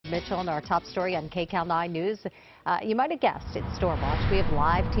Mitchell, and our top story on KCAL9 News. You might have guessed, it's Storm Watch. We have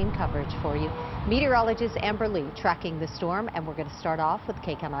live team coverage for you. Meteorologist Amber Lee tracking the storm, and we're going to start off with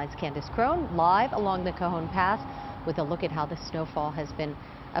KCAL9's Candace Crone live along the Cajon Pass with a look at how the snowfall has been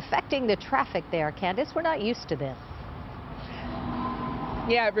affecting the traffic there. Candace, we're not used to this.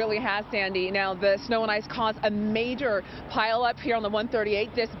 Yeah, it really has, Sandy. Now, the snow and ice caused a major pileup here on the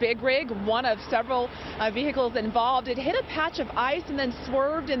 138. This big rig, one of several vehicles involved, it hit a patch of ice and then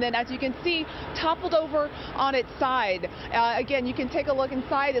swerved, and then, as you can see, toppled over on its side. Again, you can take a look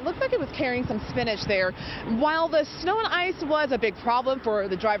inside. It looks like it was carrying some spinach there. While the snow and ice was a big problem for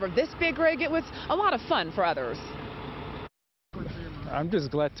the driver of this big rig, it was a lot of fun for others. I'm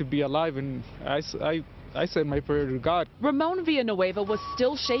just glad to be alive, and I said my prayer to God. Ramon Villanueva was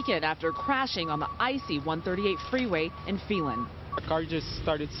still shaken after crashing on the icy 138 freeway in Phelan. The car just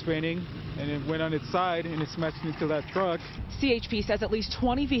started spinning, and it went on its side, and it smashed into that truck. CHP says at least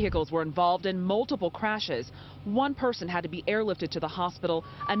 20 vehicles were involved in multiple crashes. One person had to be airlifted to the hospital.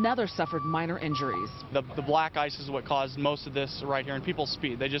 Another suffered minor injuries. The black ice is what caused most of this right here, and people's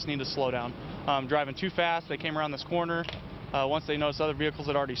speed. They just need to slow down. Driving too fast, they came around this corner. Once they noticed other vehicles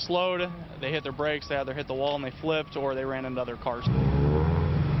had already slowed, they hit their brakes, they either hit the wall and they flipped, or they ran into other cars.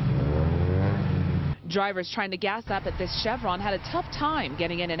 Drivers trying to gas up at this Chevron had a tough time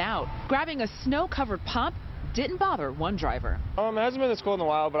getting in and out. Grabbing a snow-covered pump didn't bother one driver. It hasn't been this cold in a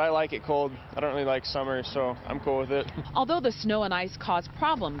while, but I like it cold. I don't really like summer, so I'm cool with it. Although the snow and ice caused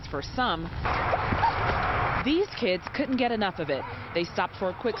problems for some, these kids couldn't get enough of it. They stopped for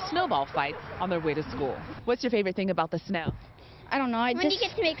a quick snowball fight on their way to school. What's your favorite thing about the snow? I don't know. When you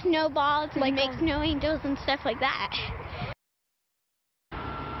get to make snowballs and like make snow angels and stuff like that.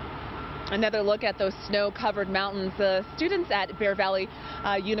 Another look at those snow-covered mountains. The students at Bear Valley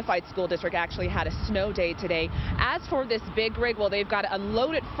Unified School District actually had a snow day today. As for this big rig, well, they've got to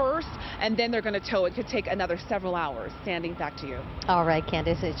unload it first, and then they're going to tow it. It could take another several hours. Sandy, back to you. All right,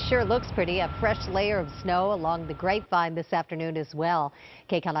 Candace, it sure looks pretty. A fresh layer of snow along the Grapevine this afternoon as well.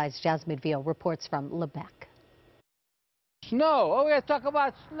 KCAL9's Jasmine Veal reports from Lebec. Snow. Oh, we got to talk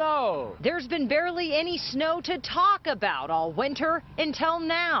about snow. There's been barely any snow to talk about all winter until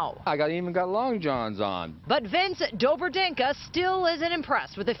now. I even got long johns on. But Vince Doberdenka still isn't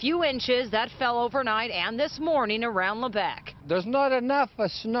impressed with a few inches that fell overnight and this morning around Lebec. There's not enough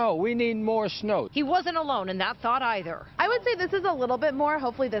of snow. We need more snow. He wasn't alone in that thought either. I would say this is a little bit more.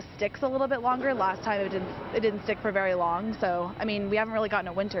 Hopefully this sticks a little bit longer. Last time it didn't stick for very long. So, I mean, we haven't really gotten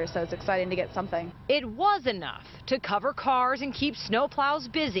a winter, so it's exciting to get something. It was enough to cover cars and keep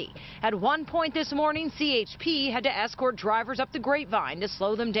snowplows busy. At one point this morning, CHP had to escort drivers up the Grapevine to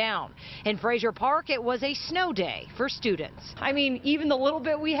slow them down. In Fraser Park, it was a snow day for students. I mean, even the little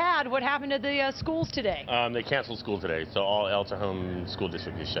bit we had, what happened to the schools today? They canceled school today, so all El Cajon school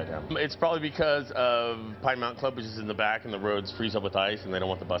district is shut down. It's probably because of Pine Mountain Club, which is in the back, and the roads freeze up with ice, and they don't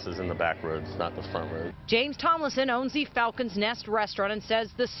want the buses in the back roads, not the front road. James Tomlinson owns the Falcon's Nest restaurant and says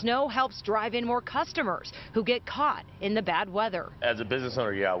the snow helps drive in more customers who get caught in the bad weather. As a business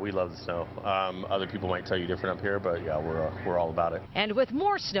owner, yeah, we love the snow. Other people might tell you different up here, but yeah, we're all about it. And with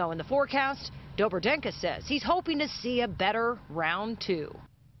more snow in the forecast, Doberdenka says he's hoping to see a better round two.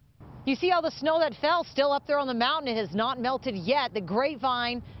 You see all the snow that fell still up there on the mountain. It has not melted yet. The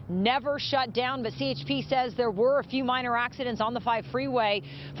Grapevine never shut down, but CHP says there were a few minor accidents on the 5 freeway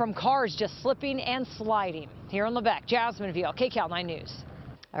from cars just slipping and sliding. Here in Lebec, Jasmine Veal, KCAL9 News.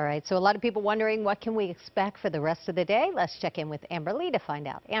 All right, so a lot of people wondering what can we expect for the rest of the day. Let's check in with Amber Lee to find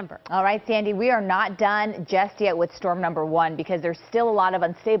out. Amber. All right, Sandy, we are not done just yet with storm number 1 because there's still a lot of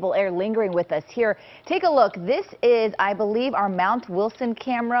unstable air lingering with us here. Take a look. This is, I believe, our Mount Wilson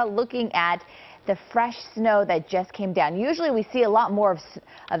camera looking at the fresh snow that just came down. Usually we see a lot more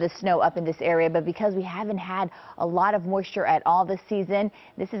of the snow up in this area, but because we haven't had a lot of moisture at all this season,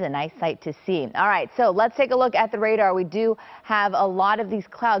 this is a nice sight to see. All right, so let's take a look at the radar. We do have a lot of these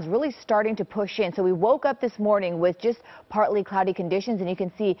clouds really starting to push in. So we woke up this morning with just partly cloudy conditions, and you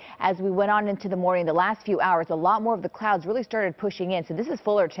can see as we went on into the morning, the last few hours, a lot more of the clouds really started pushing in. So this is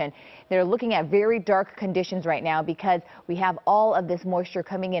Fullerton. They're looking at very dark conditions right now because we have all of this moisture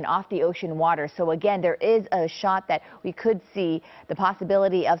coming in off the ocean water. So again, there is a shot that we could see the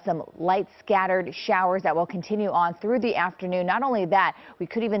possibility of some light scattered showers that will continue on through the afternoon. Not only that, we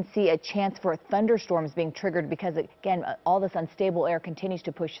could even see a chance for thunderstorms being triggered because, again, all this unstable air continues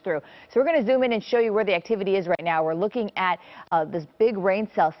to push through. So we're going to zoom in and show you where the activity is right now. We're looking at this big rain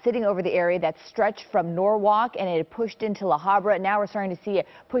cell sitting over the area that stretched from Norwalk, and it pushed into La Habra. Now we're starting to see it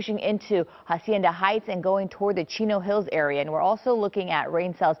pushing into Hacienda Heights and going toward the Chino Hills area. And we're also looking at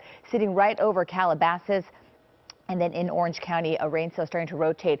rain cells sitting right over Calabasas And then in Orange County, a rain cell starting to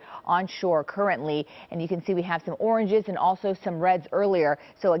rotate onshore currently. And you can see we have some oranges and also some reds earlier.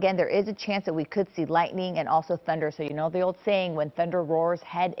 So again, there is a chance that we could see lightning and also thunder. So you know the old saying, when thunder roars,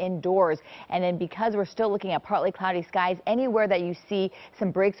 head indoors. And then because we're still looking at partly cloudy skies, anywhere that you see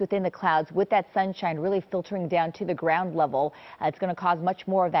some breaks within the clouds with that sunshine really filtering down to the ground level, it's going to cause much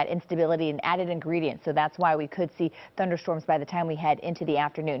more of that instability and added ingredient. So that's why we could see thunderstorms by the time we head into the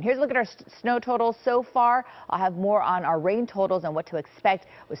afternoon. Here's a look at our snow totals so far. I'll have more on our rain totals and what to expect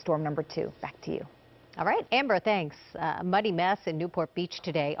with storm number 2. Back to you. All right, Amber, thanks. A muddy mess in Newport Beach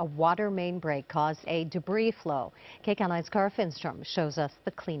today. A water main break caused a debris flow. KCAL9's Cara Finstrom shows us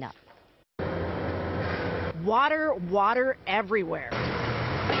the cleanup. Water everywhere.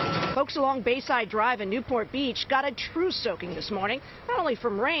 Folks along Bayside Drive in Newport Beach got a true soaking this morning, not only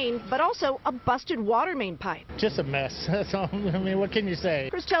from rain, but also a busted water main pipe. Just a mess. That's all. I mean, what can you say?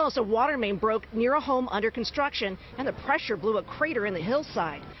 Crews tell us a water main broke near a home under construction, and the pressure blew a crater in the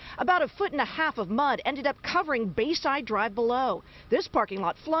hillside. About 1.5 feet of mud ended up covering Bayside Drive below. This parking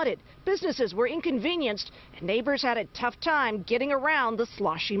lot flooded. Businesses were inconvenienced, and neighbors had a tough time getting around the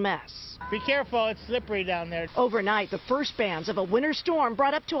sloshy mess. Be careful, it's slippery down there. Overnight, the first bands of a winter storm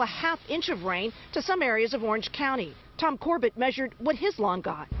brought up to a half-inch of rain to some areas of Orange County. Tom Corbett measured what his lawn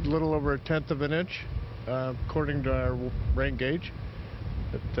got. A little over 1/10 of an inch, according to our rain gauge.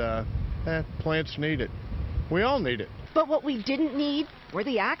 But plants need it. We all need it. But what we didn't need were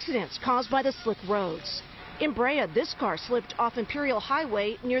the accidents caused by the slick roads. In Brea, this car slipped off Imperial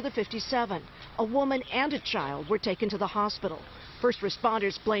Highway near the 57. A woman and a child were taken to the hospital. First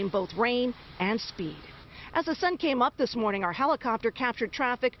responders blame both rain and speed. As the sun came up this morning, our helicopter captured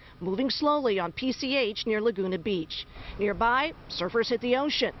traffic moving slowly on PCH near Laguna Beach. Nearby, surfers hit the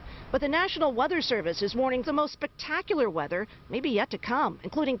ocean. But the National Weather Service is warning the most spectacular weather may be yet to come,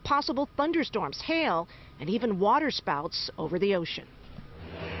 including possible thunderstorms, hail, and even water spouts over the ocean.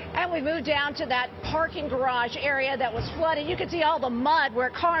 And we moved down to that parking garage area that was flooded. You can see all the mud where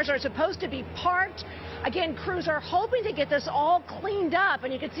cars are supposed to be parked. Again, crews are hoping to get this all cleaned up,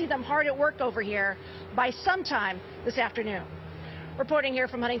 and you can see them hard at work over here by sometime this afternoon. Reporting here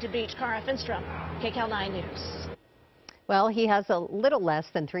from Huntington Beach, Cara Finstrom, KCAL9 News. Well, he has a little less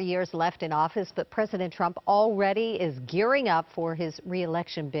than 3 years left in office, but President Trump already is gearing up for his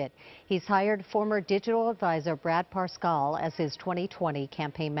re-election bid. He's hired former digital advisor Brad Parscale as his 2020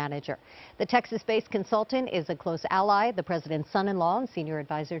 campaign manager. The Texas-based consultant is a close ally, the president's son-in-law and senior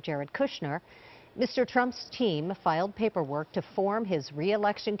advisor Jared Kushner. Mr. Trump's team filed paperwork to form his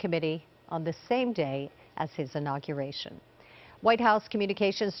re-election committee on the same day as his inauguration. White House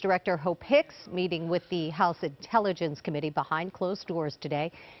Communications Director Hope Hicks meeting with the House Intelligence Committee behind closed doors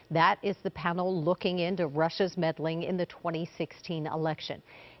today. That is the panel looking into Russia's meddling in the 2016 election.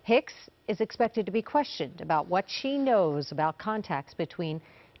 Hicks is expected to be questioned about what she knows about contacts between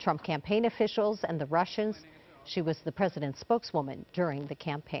Trump campaign officials and the Russians. She was the president's spokeswoman during the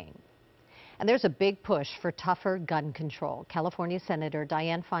campaign. And there's a big push for tougher gun control. California Senator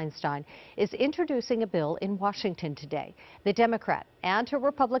Dianne Feinstein is introducing a bill in Washington today. The Democrat and her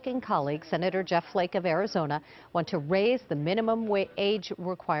Republican colleague, Senator Jeff Flake of Arizona, want to raise the minimum age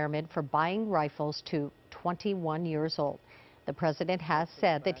requirement for buying rifles to 21 years old. The president has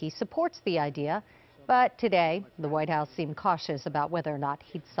said that he supports the idea, but today the White House seemed cautious about whether or not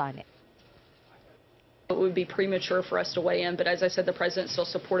he'd sign it. It would be premature for us to weigh in, but as I said, the president's still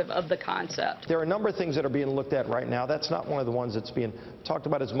supportive of the concept. There are a number of things that are being looked at right now. That's not one of the ones that's being talked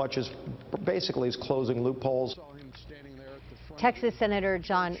about as much as basically is closing loopholes. Texas Senator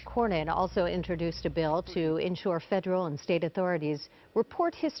John Cornyn also introduced a bill to ensure federal and state authorities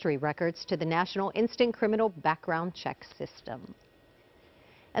report history records to the National Instant Criminal Background Check System.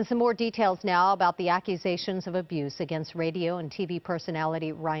 And some more details now about the accusations of abuse against radio and TV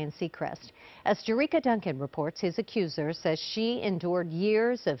personality Ryan Seacrest. As Jerika Duncan reports, his accuser says she endured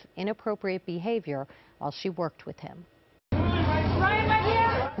years of inappropriate behavior while she worked with him.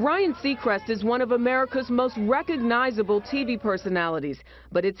 Ryan Seacrest is one of America's most recognizable TV personalities,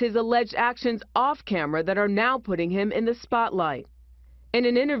 but it's his alleged actions off camera that are now putting him in the spotlight. In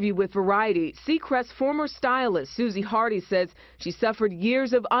an interview with Variety, Seacrest's former stylist, Susie Hardy, says she suffered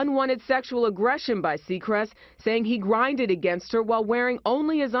years of unwanted sexual aggression by Seacrest, saying he grinded against her while wearing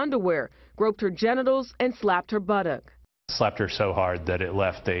only his underwear, groped her genitals, and slapped her buttock. Slapped her so hard that it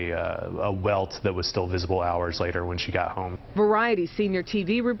left a welt that was still visible hours later when she got home. Variety senior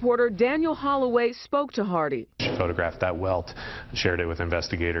TV reporter Daniel Holloway spoke to Hardy. She photographed that welt, shared it with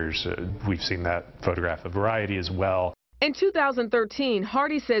investigators. We've seen that photograph of Variety as well. In 2013,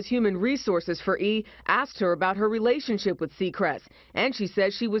 Hardy says Human Resources for E asked her about her relationship with Seacrest, and she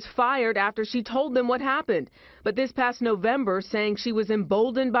says she was fired after she told them what happened. But this past November, saying she was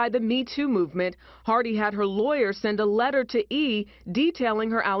emboldened by the Me Too movement, Hardy had her lawyer send a letter to E detailing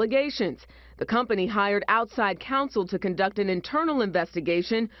her allegations. The company hired outside counsel to conduct an internal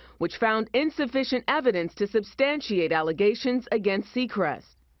investigation, which found insufficient evidence to substantiate allegations against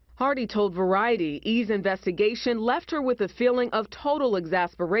Seacrest. Hardy told Variety E's investigation left her with a feeling of total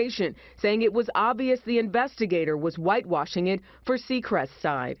exasperation, saying it was obvious the investigator was whitewashing it for Seacrest's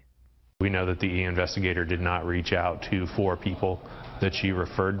side. We know that the E investigator did not reach out to 4 people that she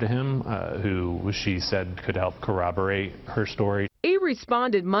referred to him, who she said could help corroborate her story. E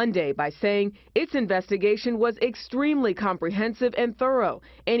responded Monday by saying its investigation was extremely comprehensive and thorough.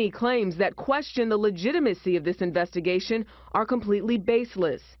 Any claims that question the legitimacy of this investigation are completely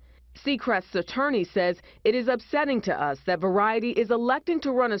baseless. Seacrest's attorney says it is upsetting to us that Variety is electing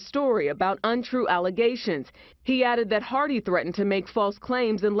to run a story about untrue allegations. He added that Hardy threatened to make false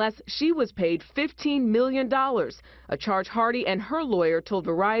claims unless she was paid $15 million, a charge Hardy and her lawyer told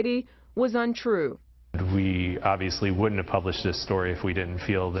Variety was untrue. We obviously wouldn't have published this story if we didn't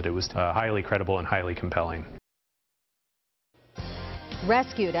feel that it was highly credible and highly compelling.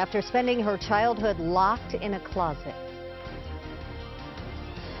 Rescued after spending her childhood locked in a closet.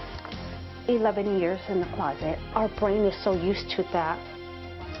 11 years in the closet. Our brain is so used to that.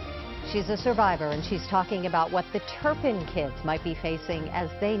 She's a survivor, and she's talking about what the Turpin kids might be facing as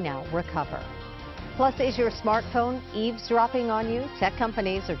they now recover. Plus, is your smartphone eavesdropping on you? Tech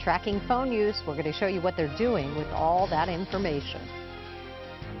companies are tracking phone use. We're going to show you what they're doing with all that information.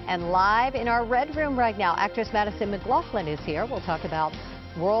 And live in our red room right now, actress Madison McLaughlin is here. We'll talk about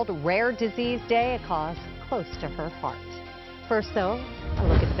World Rare Disease Day, a cause close to her heart. First, though, a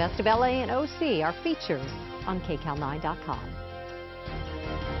look at the best of LA and OC, our features on KCAL9.com.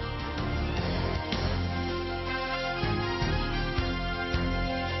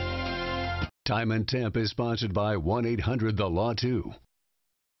 Time and Temp is sponsored by 1-800-THE-LAW-2.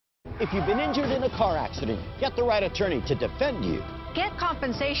 If you've been injured in a car accident, get the right attorney to defend you. Get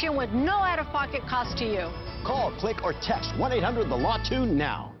compensation with no out-of-pocket cost to you. Call, click, or text 1-800-THE-LAW-2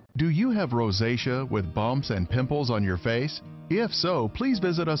 now. Do you have rosacea with bumps and pimples on your face? If so, please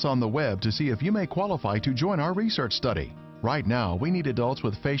visit us on the web to see if you may qualify to join our research study. Right now, we need adults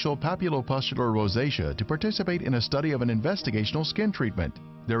with facial papulopustular rosacea to participate in a study of an investigational skin treatment.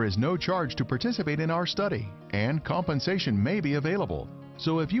 There is no charge to participate in our study, and compensation may be available.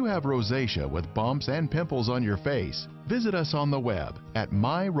 So if you have rosacea with bumps and pimples on your face, visit us on the web at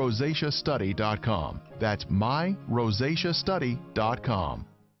myrosaceastudy.com. That's myrosaceastudy.com.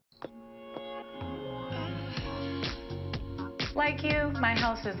 Like you, my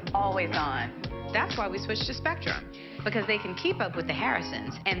house is always on. That's why we switched to Spectrum, because they can keep up with the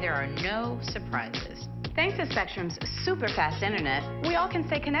Harrisons and there are no surprises. Thanks to Spectrum's super fast internet, we all can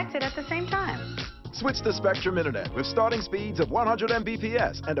stay connected at the same time. Switch to Spectrum Internet with starting speeds of 100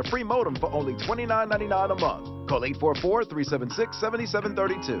 Mbps and a free modem for only $29.99 a month. Call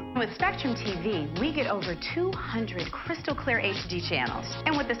 844-376-7732. With Spectrum TV, we get over 200 crystal clear HD channels.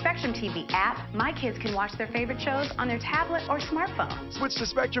 And with the Spectrum TV app, my kids can watch their favorite shows on their tablet or smartphone. Switch to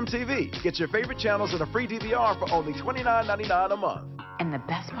Spectrum TV. Get your favorite channels and a free DVR for only $29.99 a month. And the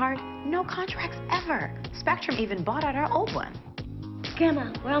best part? No contracts ever. Spectrum even bought out our old one.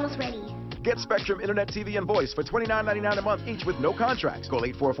 Grandma, we're almost ready. Get Spectrum Internet TV and Voice for $29.99 a month each with no contracts. Call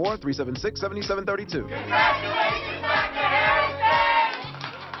 844-376-7732. Congratulations, Dr.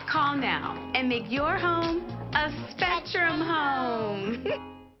 Harrison! Call now and make your home a Spectrum home.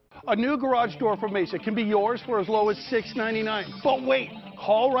 A new garage door from Mesa can be yours for as low as $6.99. But wait,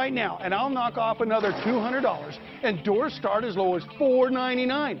 call right now and I'll knock off another $200 and doors start as low as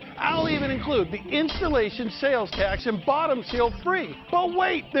 $4.99. I'll even include the installation, sales tax, and bottom seal free. But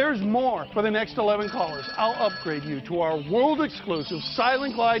wait, there's more. For the next 11 callers, I'll upgrade you to our world-exclusive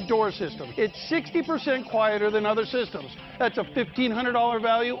Silent Glide door system. It's 60% quieter than other systems. That's a $1,500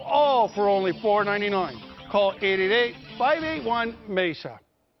 value, all for only $4.99. Call 888-581-MESA.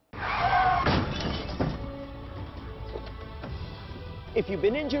 If you've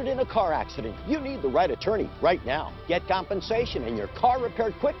been injured in a car accident, you need the right attorney right now. Get compensation and your car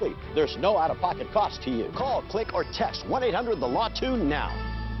repaired quickly. There's no out-of-pocket cost to you. Call, click, or text 1-800-THE-LAW-2 now.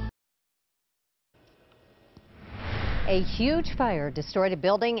 A huge fire destroyed a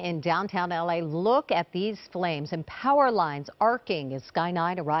building in downtown LA. Look at these flames and power lines arcing as Sky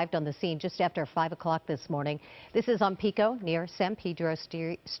 9 arrived on the scene just after 5 o'clock this morning. This is on Pico near San Pedro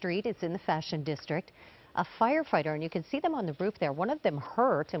Street. It's in the Fashion District. a firefighter, and you can see them on the roof there. One of them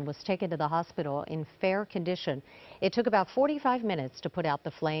hurt and was taken to the hospital in fair condition. It took about 45 minutes to put out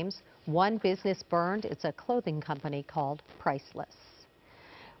the flames. One business burned. It's a clothing company called Priceless.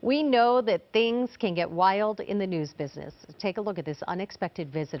 We know that things can get wild in the news business. Take a look at this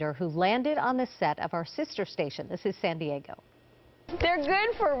unexpected visitor who landed on the set of our sister station. This is San Diego. They're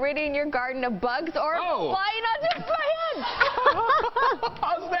good for ridding your garden of bugs or flying onto plants.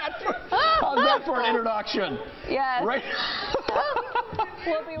 How's that for an introduction? Yes. Right.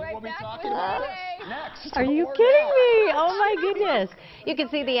 We'll be right back with Friday. Next. Are you kidding me? Oh my goodness. You can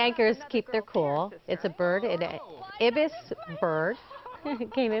see the anchors keep their cool. It's a bird, an ibis bird.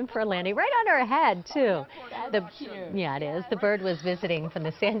 Came in for a landing right on her head, too. Yeah, it is. The bird was visiting from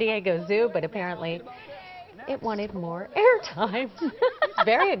the San Diego Zoo, but apparently it wanted more airtime. It's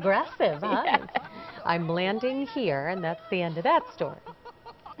very aggressive, huh? Yeah. I'm landing here, and that's the end of that story.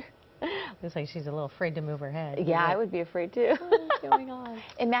 Looks like she's a little afraid to move her head. Yeah, I would be afraid too. What's going on?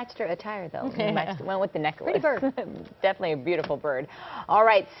 It matched her attire though. Went with the necklace. Pretty bird. Definitely a beautiful bird. All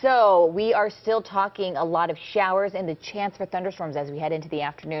right, so we are still talking a lot of showers and the chance for thunderstorms as we head into the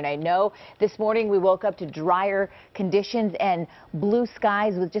afternoon. I know this morning we woke up to drier conditions and blue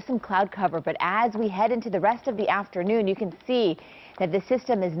skies with just some cloud cover, but as we head into the rest of the afternoon, you can see that the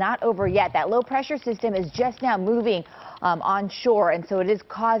system is not over yet. That low pressure system is just now moving onshore, and so it is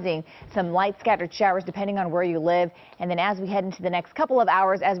causing some light scattered showers depending on where you live. And then as we head into the next couple of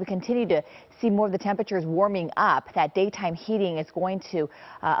hours, as we continue to see more of the temperatures warming up, that daytime heating is going to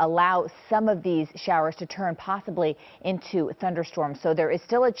allow some of these showers to turn possibly into thunderstorms. So there is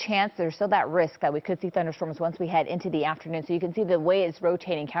still a chance, there's still that risk that we could see thunderstorms once we head into the afternoon. So you can see the way it's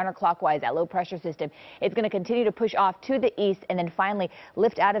rotating counterclockwise, that low pressure system. It's going to continue to push off to the east and then finally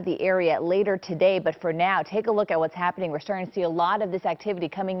lift out of the area later today. But for now, take a look at what's happening. We're starting to see a lot of this activity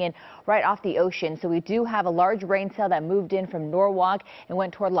coming in right off the ocean. So we do have a large rain cell that moved in from Norwalk and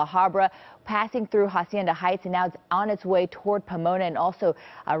went toward La Habra, passing through Hacienda Heights, and now it's on its way toward Pomona and also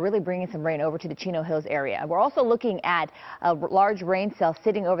really bringing some rain over to the Chino Hills area. We're also looking at a large rain cell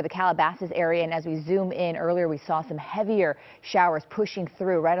sitting over the Calabasas area, and as we zoom in earlier, we saw some heavier showers pushing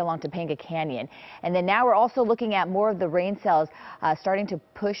through right along Topanga Canyon. And then now we're also looking at more of the rain cells starting to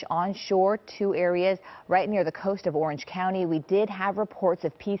push onshore to areas right near the coast of Orange County. We did have reports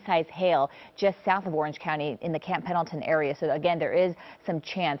of pea-sized hail just south of Orange County in the Camp Pendleton area. So again, there is some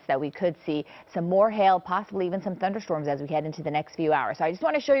chance that we could see some more hail, possibly even some thunderstorms as we head into the next few hours. So I just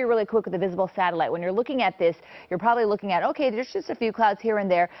want to show you really quick with the visible satellite. When you're looking at this, you're probably looking at, okay, there's just a few clouds here and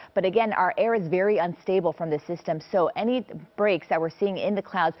there. But again, our air is very unstable from this system. So any breaks that we're seeing in the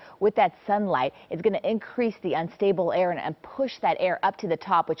clouds with that sunlight is going to increase the unstable air and push that air up to the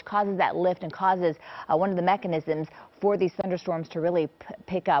top, which causes that lift and causes one of the mechanisms for these thunderstorms to really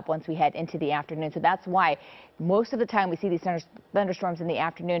pick up once we head into the afternoon. So that's why most of the time we see these thunderstorms in the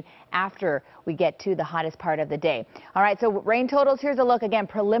afternoon after we get to the hottest part of the day. All right, so rain totals, here's a look. Again,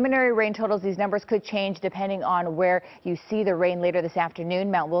 preliminary rain totals. These numbers could change depending on where you see the rain later this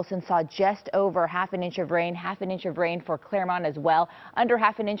afternoon. Mount Wilson saw just over half an inch of rain for Claremont as well, under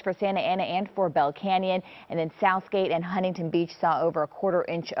half an inch for Santa Ana and for Bell Canyon, and then Southgate and Huntington Beach saw over a quarter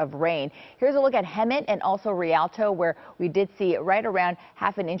inch of rain. Here's a look at Hemet and also Rialto, where we did see right around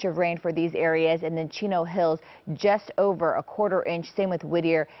half an inch of rain for these areas, and then Chino Hills just over a quarter inch, same with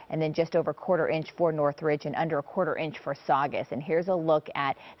Whittier, and then just over a quarter inch for Northridge and under a quarter inch for Saugus. And here's a look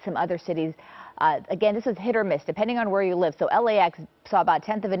at some other cities. Again, this is hit or miss depending on where you live. So LAX saw about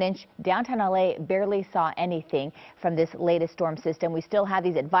 1/10 of an inch. Downtown LA barely saw anything from this latest storm system. We still have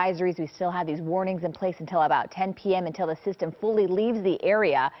these advisories. We still have these warnings in place until about 10 p.m. until the system fully leaves the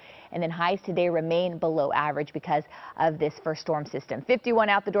area. And then highs today remain below average because of this first storm system. 51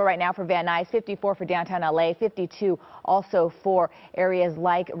 out the door right now for Van Nuys, 54 for downtown LA, 52 also for areas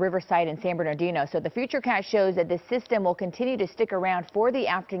like Riverside and San Bernardino. So the futurecast shows that this system will continue to stick around for the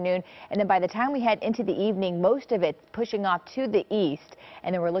afternoon. And then by the time we head into the evening, most of it pushing off to the east.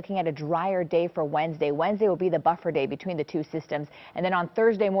 And then we're looking at a drier day for Wednesday. Wednesday will be the buffer day between the two systems. And then on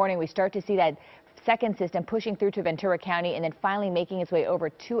Thursday morning, we start to see that second system pushing through to Ventura County and then finally making its way over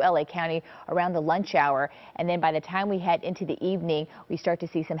to LA County around the lunch hour. And then by the time we head into the evening, we start to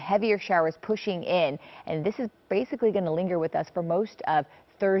see some heavier showers pushing in. And this is basically going to linger with us for most of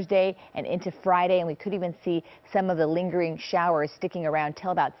Thursday and into Friday, and we could even see some of the lingering showers sticking around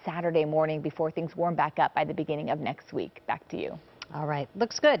till about Saturday morning before things warm back up by the beginning of next week. Back to you. All right,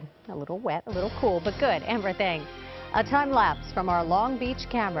 looks good. A little wet, a little cool, but good. Amber, thanks. A time lapse from our Long Beach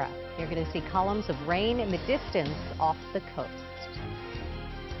camera. You're going to see columns of rain in the distance off the coast.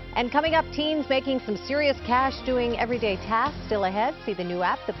 And coming up, teens making some serious cash doing everyday tasks. Still ahead, see the new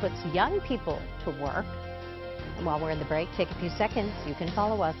app that puts young people to work. And while we're in the break, take a few seconds. You can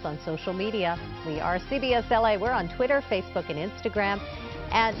follow us on social media. We are CBS LA. We're on Twitter, Facebook, and Instagram.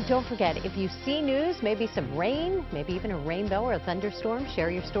 And don't forget, if you see news, maybe some rain, maybe even a rainbow or a thunderstorm, share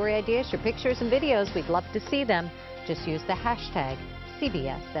your story ideas, your pictures and videos. We'd love to see them. Just use the hashtag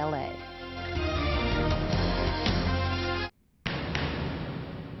CBSLA.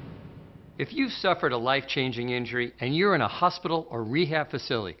 If you've suffered a life-changing injury and you're in a hospital or rehab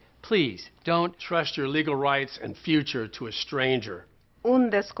facility, please don't trust your legal rights and future to a stranger Un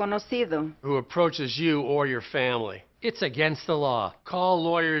desconocido. who approaches you or your family. It's against the law. Call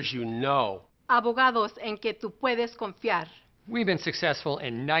lawyers you know. Abogados en que tú puedes confiar. We've been successful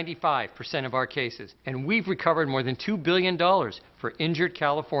in 95% of our cases, and we've recovered more than $2 billion for injured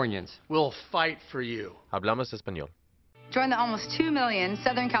Californians. We'll fight for you. Hablamos español. Join the almost 2 million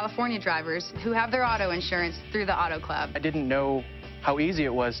Southern California drivers who have their auto insurance through the Auto Club. I didn't know how easy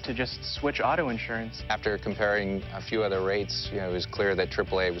it was to just switch auto insurance. After comparing a few other rates, it was clear that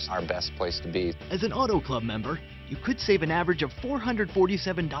AAA was our best place to be. As an Auto Club member, you could save an average of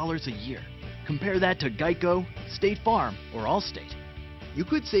 $447 a year. Compare that to Geico, State Farm, or Allstate. You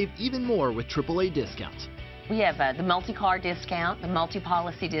could save even more with AAA discounts. We have the multi-car discount, the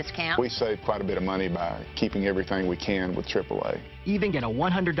multi-policy discount. We save quite a bit of money by keeping everything we can with AAA. Even get a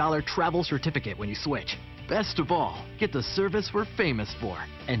 $100 travel certificate when you switch. Best of all, get the service we're famous for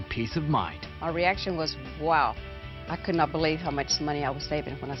and peace of mind. Our reaction was, wow. I could not believe how much money I was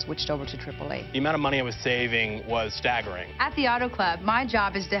saving when I switched over to AAA. The amount of money I was saving was staggering. At the Auto Club, my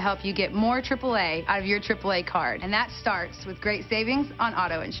job is to help you get more AAA out of your AAA card, and that starts with great savings on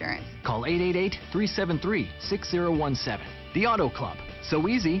auto insurance. Call 888-373-6017. The Auto Club. So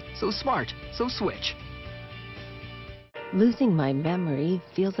easy, so smart, so switch. Losing my memory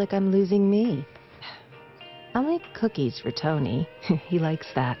feels like I'm losing me. I'll make cookies for Tony. He likes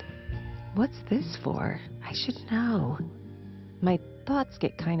that. What's this for? I should know. My thoughts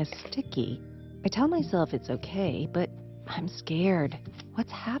get kind of sticky. I tell myself it's okay, but I'm scared.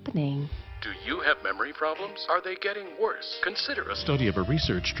 What's happening? Do you have memory problems? Are they getting worse? Consider a study of a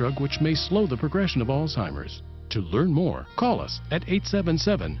research drug which may slow the progression of Alzheimer's. To learn more, call us at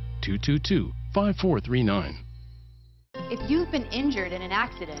 877-222-5439. If you've been injured in an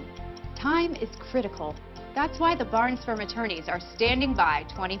accident, time is critical. That's why the Barnes Firm attorneys are standing by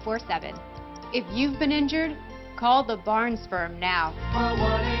 24/7. If you've been injured, call the Barnes Firm now. Call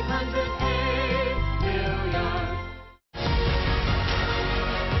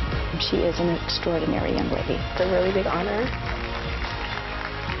 1-800-8-MILLION. She is an extraordinary young lady. It's a really big honor.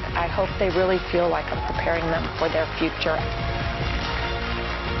 I hope they really feel like I'm preparing them for their future.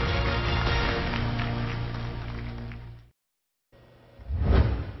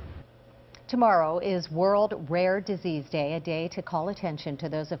 Tomorrow is World Rare Disease Day, a day to call attention to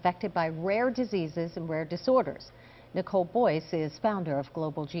those affected by rare diseases and rare disorders. Nicole Boyce is founder of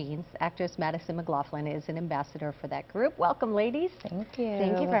Global Genes. Actress Madison McLaughlin is an ambassador for that group. Welcome, ladies. Thank you.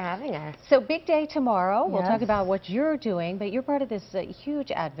 Thank you for having us. So big day tomorrow. Yes. We'll talk about what you're doing, but you're part of this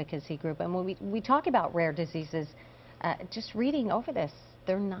huge advocacy group. And when we talk about rare diseases, just reading over this,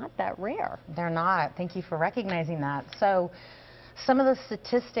 they're not that rare. They're not. Thank you for recognizing that. So some of the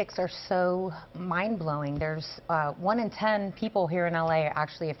statistics are so mind-blowing. There's 1 in 10 people here in LA are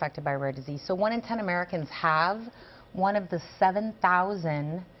actually affected by rare disease. So 1 in 10 Americans have one of the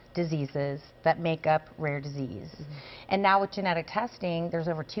 7,000 diseases that make up rare disease. And now with genetic testing, there's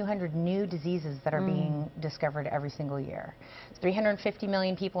over 200 new diseases that are being discovered every single year. It's 350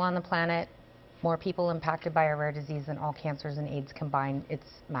 million people on the planet, more people impacted by a rare disease than all cancers and AIDS combined.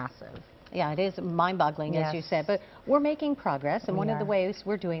 It's massive. Yeah, it is mind-boggling, as you said, but we're making progress, and one of the ways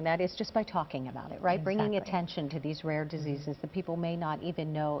we're doing that is just by talking about it, right? Bringing attention to these rare diseases that people may not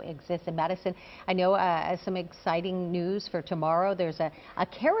even know exist. And Madison, I know some exciting news for tomorrow. There's a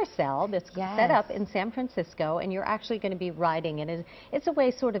carousel that's set up in San Francisco, and you're actually going to be riding it. It's a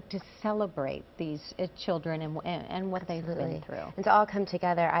way sort of to celebrate these children and what they've been through. And to all come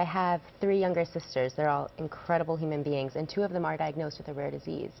together, I have 3 younger sisters. They're all incredible human beings, and 2 of them are diagnosed with a rare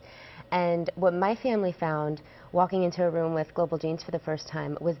disease. And what my family found walking into a room with Global Genes for the first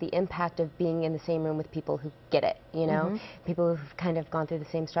time was the impact of being in the same room with people who get it, you know, people who've kind of gone through the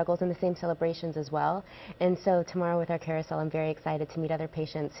same struggles and the same celebrations as well. And so tomorrow with our carousel, I'm very excited to meet other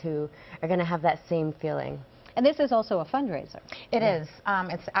patients who are going to have that same feeling. And this is also a fundraiser. It is.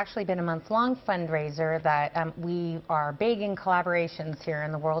 It's actually been a month-long fundraiser that we are big in collaborations here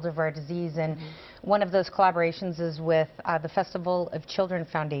in the world of rare disease, and One of those collaborations is with the Festival of Children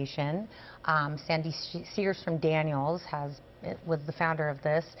Foundation. Sandy Sears from Daniels was the founder of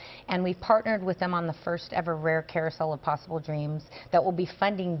this, and we partnered with them on the first ever Rare Carousel of Possible Dreams that will be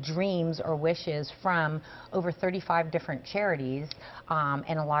funding dreams or wishes from over 35 different charities,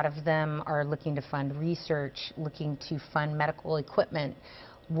 and a lot of them are looking to fund research, looking to fund medical equipment,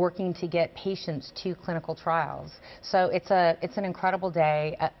 working to get patients to clinical trials. So it's an incredible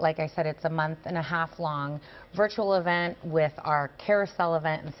day. Like I said, it's a month-and-a-half long virtual event with our carousel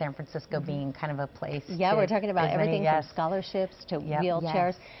event in San Francisco being kind of a place. Yeah, we're talking about everything from scholarships to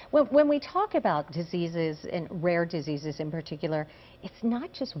wheelchairs. When we talk about diseases and rare diseases in particular, it's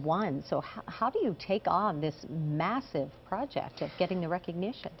not just one. So how do you take on this massive project of getting the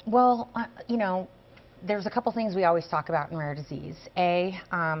recognition? Well, you know, there's a couple things we always talk about in rare disease.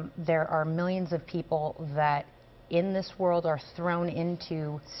 There are millions of people that in this world are thrown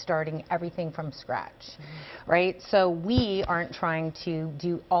into starting everything from scratch, right? So we aren't trying to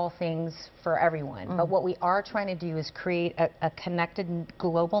do all things for everyone, but what we are trying to do is create a connected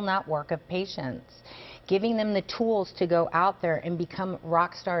global network of patients, giving them the tools to go out there and become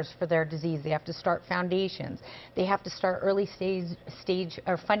rock stars for their disease. They have to start foundations. They have to start early stage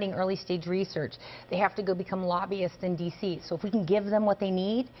or funding early stage research. They have to go become lobbyists in DC. So if we can give them what they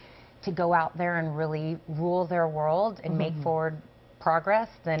need to go out there and really rule their world and make forward progress,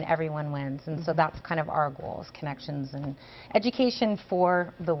 then everyone wins. And so that's kind of our goals, connections and education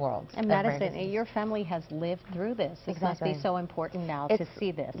for the world. And Madison, your family has lived through this. It must be so important now to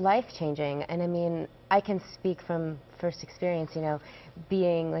see this. It's life-changing. And I mean, I can speak from first experience, you know,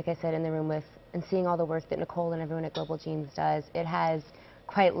 being, like I said, in the room with and seeing all the work that Nicole and everyone at Global Genes does. It has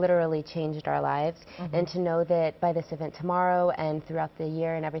quite literally changed our lives. And to know that by this event tomorrow and throughout the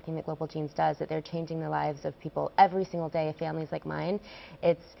year and everything that Global Genes does, that they're changing the lives of people every single day, families like mine,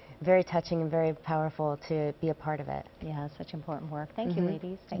 it's very touching and very powerful to be a part of it. Yeah, such important work. Thank you,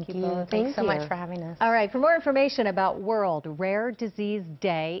 ladies. Thank you both. Thanks so much for having us. All right, for more information about World Rare Disease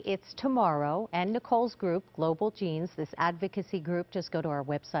Day, it's tomorrow, and Nicole's group, Global Genes, this advocacy group, just go to our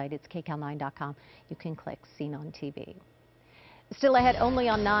website. It's KCAL9.com. You can click Seen on TV. Still ahead only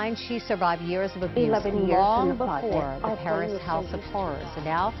on 9, she survived years of abuse long before the Paris House of Horrors. And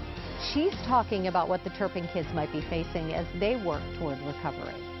now she's talking about what the Turpin kids might be facing as they work toward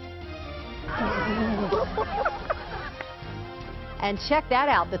recovery. And check that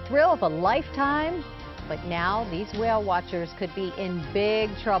out, the thrill of a lifetime. But now these whale watchers could be in big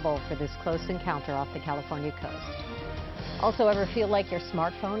trouble for this close encounter off the California coast. Also, ever feel like your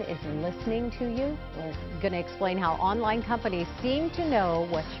smartphone is listening to you? We're going to explain how online companies seem to know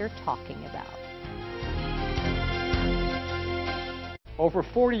what you're talking about. Over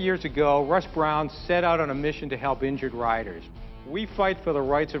 40 years ago, Russ Brown set out on a mission to help injured riders. We fight for the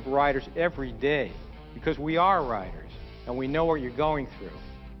rights of riders every day because we are riders and we know what you're going through.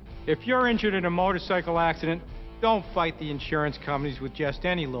 If you're injured in a motorcycle accident, don't fight the insurance companies with just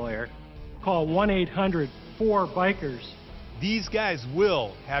any lawyer. Call 1-800-4BIKERS. These guys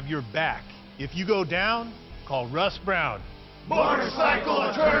will have your back. If you go down, call Russ Brown, motorcycle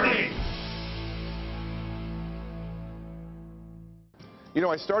attorney. You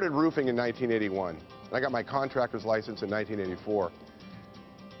know, I started roofing in 1981, and I got my contractor's license in 1984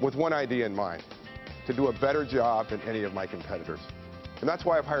 with one idea in mind, to do a better job than any of my competitors. And that's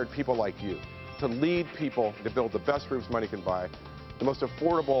why I've hired people like you, to lead people to build the best roofs money can buy, the most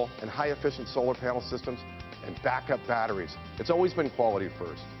affordable and high-efficient solar panel systems, and backup batteries. It's always been quality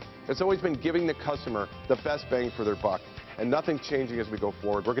first. It's always been giving the customer the best bang for their buck, and nothing's changing as we go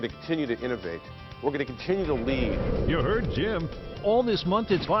forward. We're going to continue to innovate. We're going to continue to lead. You heard Jim. All this month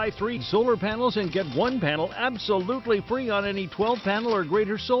it's buy 3 solar panels and get 1 panel absolutely free on any 12-panel or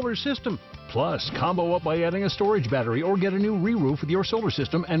greater solar system. Plus, combo up by adding a storage battery or get a new re-roof with your solar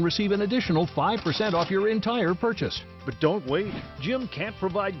system and receive an additional 5% off your entire purchase. But don't wait. Jim can't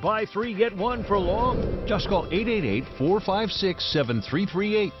provide buy 3, get 1 for long. Just call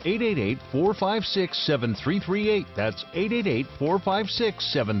 888-456-7338. 888-456-7338. That's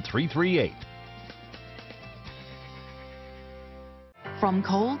 888-456-7338. From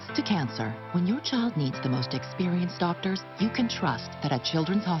colds to cancer, when your child needs the most experienced doctors, you can trust that at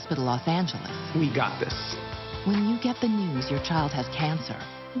Children's Hospital Los Angeles, we got this. When you get the news your child has cancer,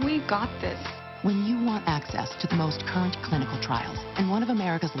 we got this. When you want access to the most current clinical trials and one of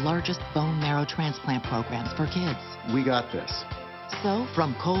America's largest bone marrow transplant programs for kids, we got this. So,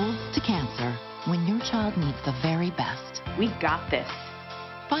 from colds to cancer, when your child needs the very best, we got this.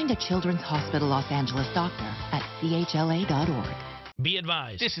 Find a Children's Hospital Los Angeles doctor at CHLA.org. Be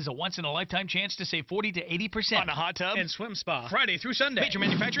advised, this is a once-in-a-lifetime chance to save 40 to 80% on a hot tub and swim spa. Friday through Sunday. Major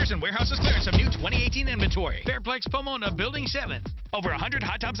manufacturers and warehouses clearance of new 2018 inventory. Fairplex Pomona Building 7. Over 100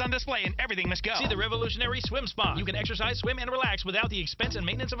 hot tubs on display and everything must go. See the revolutionary swim spa. You can exercise, swim, and relax without the expense and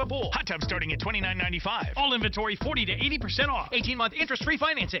maintenance of a pool. Hot tubs starting at $29.95. All inventory 40 to 80% off. 18-month interest-free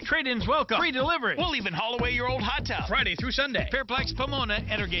financing. Trade-ins welcome. Free delivery. We'll even haul away your old hot tub. Friday through Sunday. Fairplex Pomona,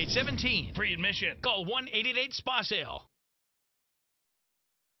 enter gate 17. Free admission. Call 1-888-SPA-SALE.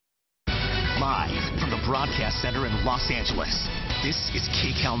 Live from the Broadcast Center in Los Angeles, this is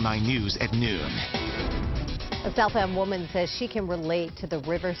KCAL9 News at noon. A South End woman says she can relate to the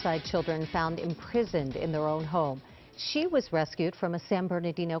Riverside children found imprisoned in their own home. She was rescued from a San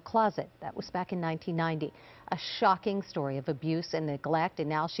Bernardino closet. That was back in 1990. A shocking story of abuse and neglect, and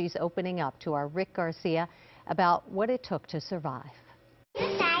now she's opening up to our Rick Garcia about what it took to survive.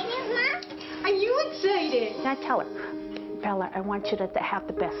 Excited, Mom? Are you excited? I tell her, Bella, I want you to have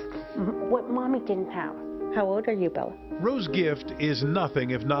the best, what Mommy didn't have. How old are you, Bella? Rose Gift is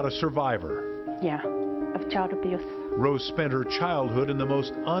nothing if not a survivor. Yeah, of child abuse. Rose spent her childhood in the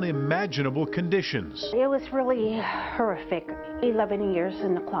most unimaginable conditions. It was really horrific. 11 years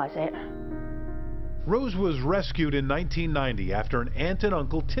in the closet. Rose was rescued in 1990 after an aunt and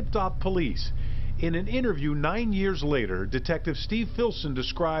uncle tipped off police. In an interview 9 years later, Detective Steve Filson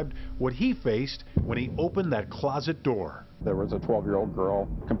described what he faced when he opened that closet door. There was a 12-year-old girl,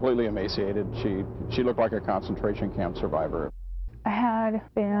 completely emaciated. She looked like a concentration camp survivor. I had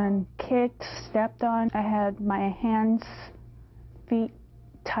been kicked, stepped on. I had my hands, feet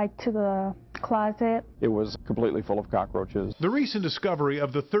tied to the closet. It was completely full of cockroaches. The recent discovery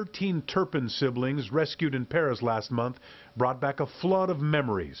of the 13 Turpin siblings rescued in Paris last month brought back a flood of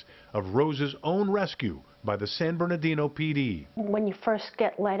memories of Rose's own rescue by the San Bernardino PD. When you first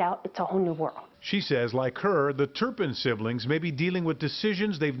get let out, it's a whole new world. She says, like her, the Turpin siblings may be dealing with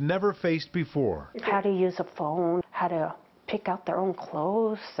decisions they've never faced before. How to use a phone, how to pick out their own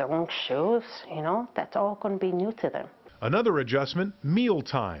clothes, their own shoes, you know, that's all going to be new to them. Another adjustment,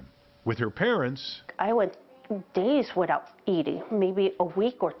 mealtime. With her parents, I went days without eating, maybe a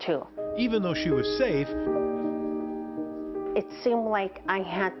week or two. Even though she was safe, it seemed like I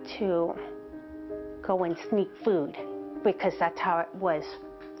had to go and sneak food because that's how it was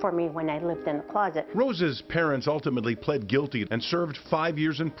for me when I lived in the closet. Rose's parents ultimately pled guilty and served 5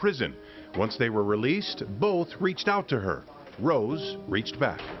 years in prison. Once they were released, both reached out to her. Rose reached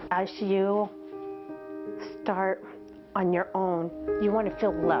back. As you start on your own, you want to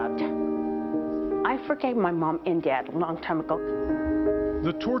feel loved. I forgave my mom and dad a long time ago.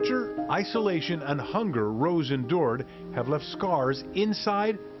 The torture, isolation, and hunger Rose endured have left scars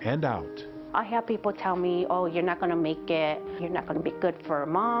inside and out. I have people tell me, oh, you're not going to make it. You're not going to be good for a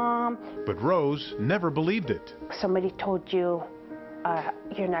mom. But Rose never believed it. Somebody told you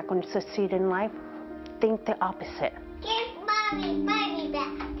you're not going to succeed in life. Think the opposite. Give Mommy money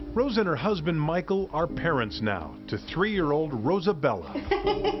back. Rose and her husband Michael are parents now to 3-year-old Rosabella.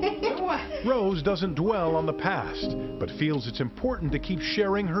 Rose doesn't dwell on the past, but feels it's important to keep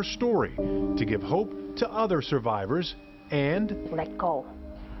sharing her story, to give hope to other survivors and let go.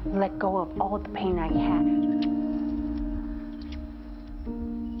 Let go of all the pain I had.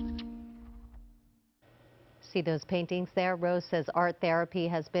 See those paintings there? Rose says art therapy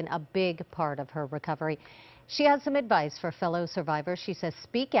has been a big part of her recovery. She has some advice for fellow survivors. She says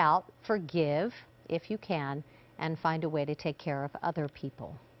speak out, forgive if you can, and find a way to take care of other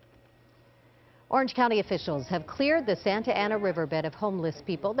people. Orange County officials have cleared the Santa Ana riverbed of homeless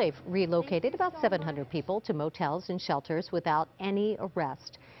people. They've relocated about 700 people to motels and shelters without any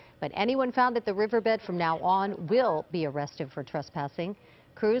arrest. But anyone found at the riverbed from now on will be arrested for trespassing.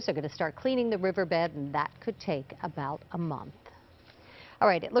 Crews are going to start cleaning the riverbed, and that could take about a month. All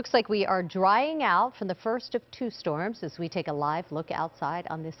right, it looks like we are drying out from the first of 2 storms as we take a live look outside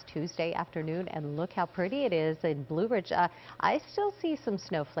on this Tuesday afternoon, and look how pretty it is in Blue Ridge. I still see some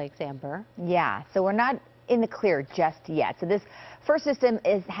snowflakes, Amber. Yeah, so we're not in the clear just yet. So this first system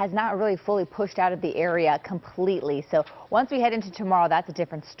has not really fully pushed out of the area completely. So once we head into tomorrow, that's a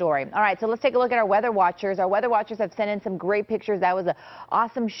different story. All right, so let's take a look at our weather watchers. Our weather watchers have sent in some great pictures. That was an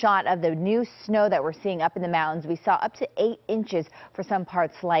awesome shot of the new snow that we're seeing up in the mountains. We saw up to 8 inches for some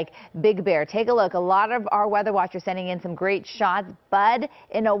parts like Big Bear. Take a look. A lot of our weather watchers sending in some great shots. Bud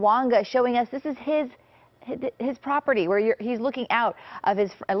in Owanga showing us this is his his property where he's looking out of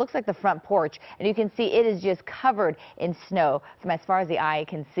his, it looks like the front porch, and you can see it is just covered in snow from as far as the eye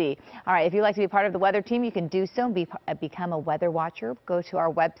can see. All right, if you'd like to be part of the weather team, you can do so and become a weather watcher. Go to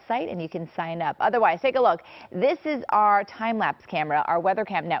our website and you can sign up. Otherwise, take a look. This is our time-lapse camera, our weather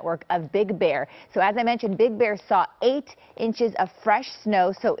cam network of Big Bear. So as I mentioned, Big Bear saw 8 inches of fresh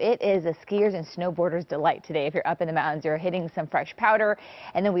snow, so it is a skier's and snowboarder's delight today. If you're up in the mountains, you're hitting some fresh powder.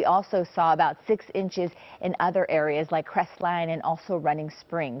 And then we also saw about 6 inches in other areas like Crestline and also Running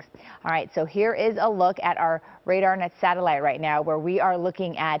Springs. All right, so here is a look at our RadarNet satellite right now, where we are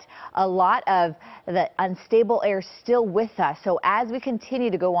looking at a lot of the unstable air still with us. So as we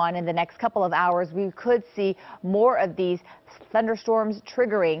continue to go on in the next couple of hours, we could see more of these thunderstorms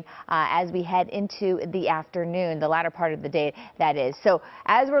triggering as we head into the afternoon, the latter part of the day, that is. So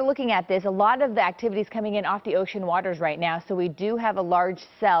as we're looking at this, a lot of the activities coming in off the ocean waters right now. So we do have a large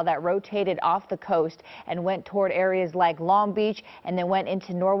cell that rotated off the coast and went toward areas like Long Beach and then went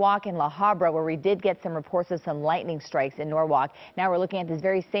into Norwalk and La Habra, where we did get some reports of some lightning strikes in Norwalk. Now we're looking at this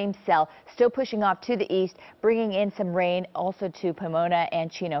very same cell still pushing off to the east, bringing in some rain also to Pomona and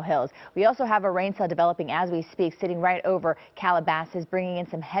Chino Hills. We also have a rain cell developing as we speak, sitting right over Calabasas, bringing in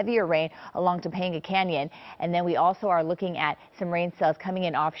some heavier rain along Topanga Canyon. And then we also are looking at some rain cells coming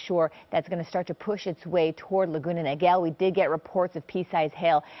in offshore that's going to start to push its way toward Laguna Niguel. We did get reports of pea-sized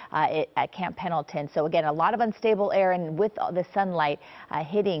hail at Camp Pendleton. So again, a lot of unstable air, and with the sunlight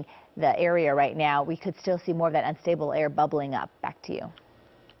hitting the area right now, we could still see more of that unstable air bubbling up. Back to you.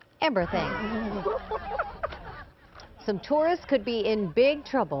 Amber, thanks. Some tourists could be in big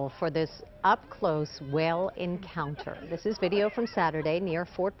trouble for this up-close whale encounter. This is video from Saturday near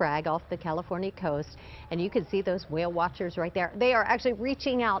Fort Bragg off the California coast, and you can see those whale watchers right there. They are actually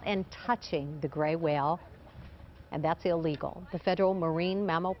reaching out and touching the gray whale, and that's illegal. The Federal Marine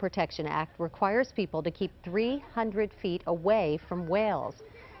Mammal Protection Act requires people to keep 300 feet away from whales.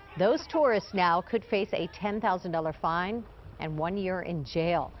 Those tourists now could face a $10,000 fine and 1 year in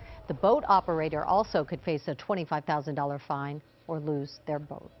jail. The boat operator also could face a $25,000 fine or lose their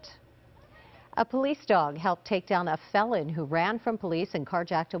boat. A police dog helped take down a felon who ran from police and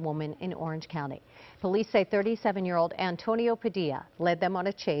carjacked a woman in Orange County. Police say 37-year-old Antonio Padilla led them on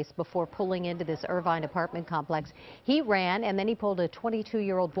a chase before pulling into this Irvine apartment complex. He ran and then he pulled a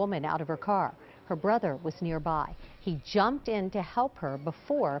 22-year-old woman out of her car. Her brother was nearby. He jumped in to help her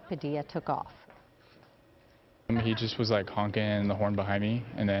before Padilla took off. He just was like honking the horn behind me,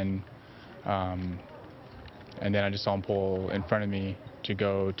 and then I just saw him pull in front of me to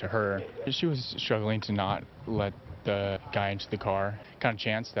go to her. She was struggling to not let the guy into the car. Kind of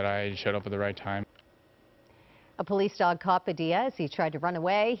chance that I showed up at the right time. A police dog caught Padilla as he tried to run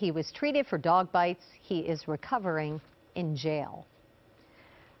away. He was treated for dog bites. He is recovering in jail.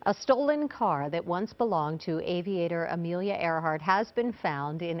 A stolen car that once belonged to aviator Amelia Earhart has been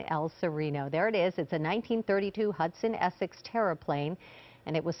found in El Sereno. There it is. It's a 1932 Hudson Essex Terraplane,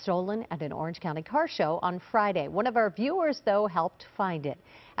 and it was stolen at an Orange County car show on Friday. One of our viewers, though, helped find it.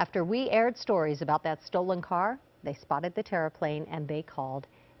 After we aired stories about that stolen car, they spotted the Terraplane and they called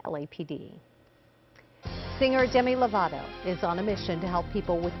LAPD. Singer Demi Lovato is on a mission to help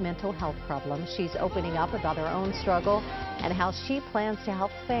people with mental health problems. She's opening up about her own struggle and how she plans to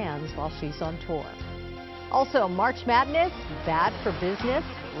help fans while she's on tour. Also, March Madness, bad for business.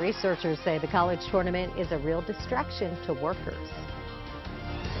 Researchers say the college tournament is a real distraction to workers.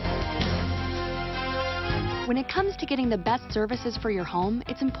 When it comes to getting the best services for your home,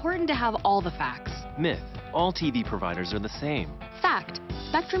 it's important to have all the facts. Myth. All TV providers are the same. Fact.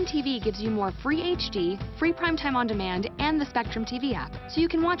 Spectrum TV gives you more free HD, free primetime on demand, and the Spectrum TV app, so you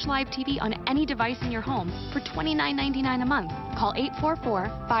can watch live TV on any device in your home for $29.99 a month. Call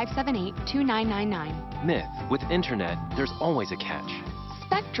 844-578-2999. Myth. With internet, there's always a catch.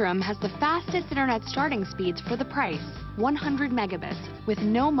 Spectrum has the fastest internet starting speeds for the price, 100 megabits, with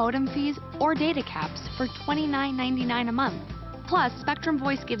no modem fees or data caps for $29.99 a month. Plus, Spectrum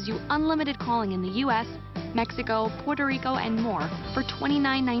Voice gives you unlimited calling in the U.S., Mexico, Puerto Rico, and more for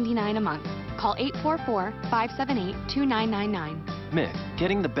 $29.99 a month. Call 844-578-2999. Myth.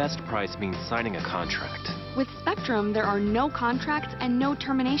 Getting the best price means signing a contract. With Spectrum, there are no contracts and no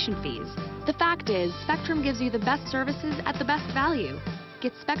termination fees. The fact is, Spectrum gives you the best services at the best value.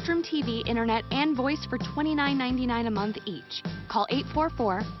 Get Spectrum TV, internet, and voice for $29.99 a month each. Call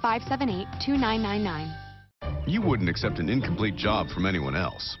 844-578-2999. You wouldn't accept an incomplete job from anyone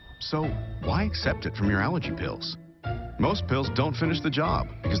else. So why accept it from your allergy pills? Most pills don't finish the job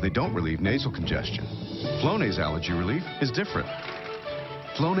because they don't relieve nasal congestion. Flonase allergy relief is different.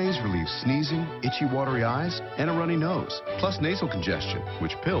 Flonase relieves sneezing, itchy, watery eyes, and a runny nose, plus nasal congestion,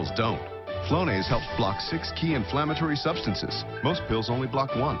 which pills don't. Flonase helps block 6 key inflammatory substances. Most pills only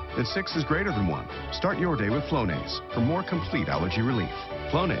block 1, and 6 is greater than 1. Start your day with Flonase for more complete allergy relief.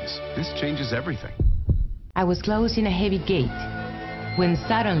 Flonase, this changes everything. I was closing a heavy gate when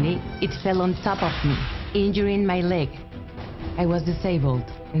suddenly it fell on top of me, injuring my leg. I was disabled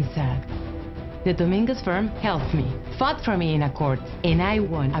and sad. The Dominguez firm helped me, fought for me in a court, and I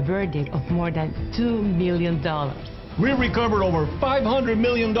won a verdict of more than $2 million. We recovered over $500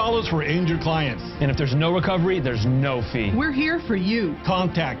 million for injured clients. And if there's no recovery, there's no fee. We're here for you.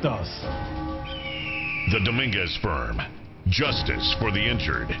 Contact us. The Dominguez Firm. Justice for the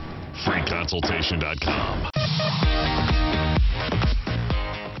injured. FreeConsultation.com.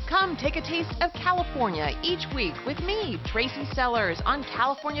 Come take a taste of California each week with me, Tracy Sellers, on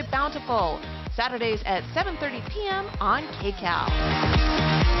California Bountiful. Saturdays at 7:30 p.m. on KCAL.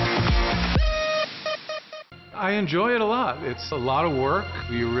 I enjoy it a lot. It's a lot of work.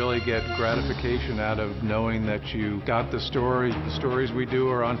 You really get gratification out of knowing that you got the story. The stories we do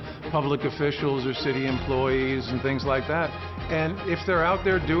are on public officials or city employees and things like that. And if they're out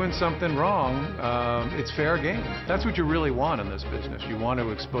there doing something wrong, it's fair game. That's what you really want in this business. You want to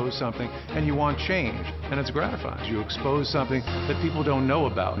expose something and you want change, and it's gratifying. You expose something that people don't know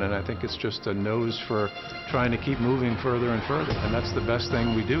about, and I think it's just a nose for trying to keep moving further and further, and that's the best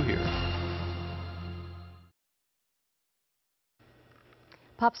thing we do here.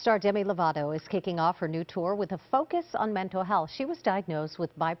 Pop star Demi Lovato is kicking off her new tour with a focus on mental health. She was diagnosed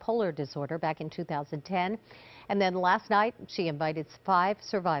with bipolar disorder back in 2010. And then last night, she invited 5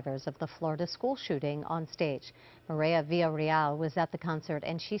 survivors of the Florida school shooting on stage. Maria Villarreal was at the concert,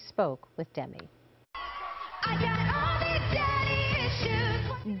 and she spoke with Demi.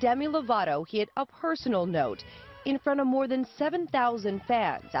 Demi Lovato hit a personal note in front of more than 7,000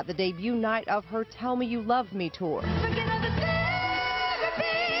 fans at the debut night of her Tell Me You Love Me tour.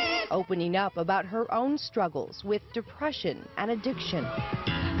 Opening up about her own struggles with depression and addiction.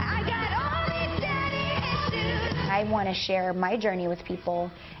 I want to share my journey with people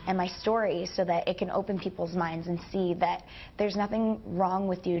and my story so that it can open people's minds and see that there's nothing wrong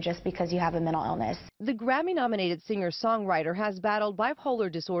with you just because you have a mental illness. The Grammy-nominated singer-songwriter has battled bipolar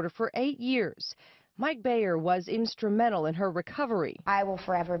disorder for 8 years. Mike Bayer was instrumental in her recovery. I will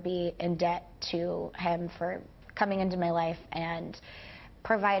forever be in debt to him for coming into my life and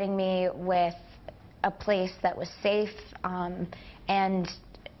providing me with a place that was safe and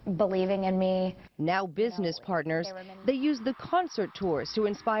believing in me. Now business partners, they use the concert tours to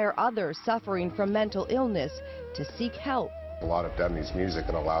inspire others suffering from mental illness to seek help. A lot of Demi's music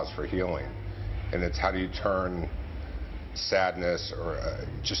that allows for healing, and it's how do you turn sadness or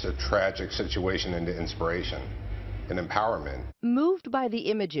just a tragic situation into inspiration and empowerment. Moved by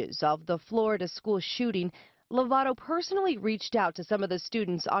the images of the Florida school shooting, Lovato personally reached out to some of the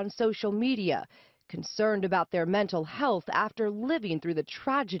students on social media, concerned about their mental health after living through the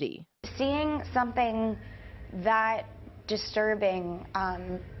tragedy. Seeing something that disturbing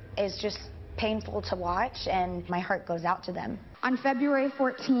is just painful to watch, and my heart goes out to them. On February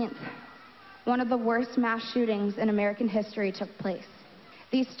 14th, one of the worst mass shootings in American history took place.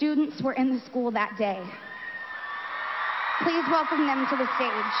 These students were in the school that day. Please welcome them to the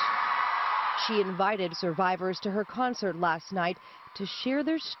stage. She invited survivors to her concert last night to share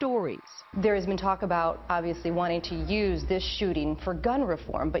their stories. There has been talk about obviously wanting to use this shooting for gun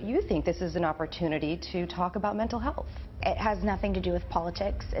reform, but you think this is an opportunity to talk about mental health. It has nothing to do with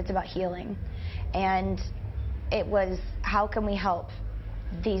politics. It's about healing. And it was, how can we help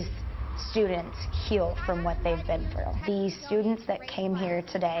these students heal from what they've been through? These students that came here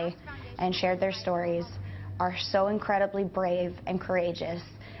today and shared their stories are so incredibly brave and courageous,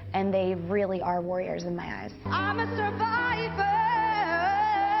 and they really are warriors in my eyes. I'm a survivor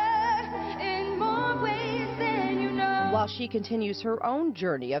in more ways than you know. While she continues her own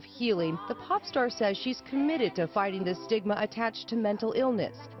journey of healing, the pop star says she's committed to fighting the stigma attached to mental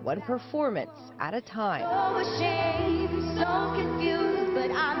illness, one performance at a time. So ashamed, so confused,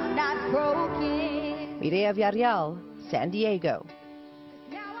 but I'm not broken. Mireya Villarreal, San Diego.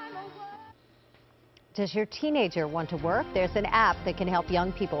 Does your teenager want to work? There's an app that can help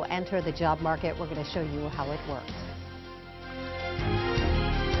young people enter the job market. We're going to show you how it works.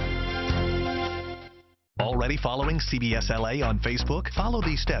 Already following CBS LA on Facebook? Follow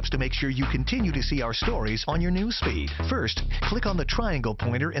these steps to make sure you continue to see our stories on your news feed. First, click on the triangle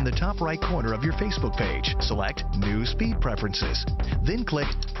pointer in the top right corner of your Facebook page. Select News Feed Preferences. Then click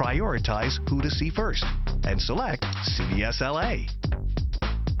Prioritize Who to See First and select CBS LA.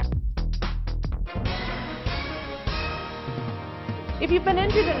 If you've been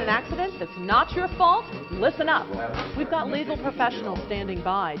injured in an accident that's not your fault, listen up. We've got legal professionals standing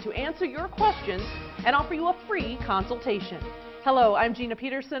by to answer your questions and offer you a free consultation. Hello, I'm Gina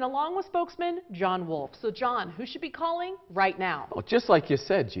Peterson along with spokesman John Wolf. So John, who should be calling right now? Well, just like you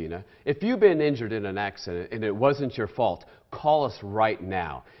said, Gina, if you've been injured in an accident and it wasn't your fault, call us right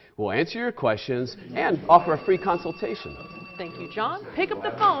now. We'll answer your questions and offer a free consultation. Thank you, John. Pick up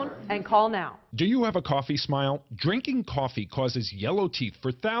the phone and call now. Do you have a coffee smile? Drinking coffee causes yellow teeth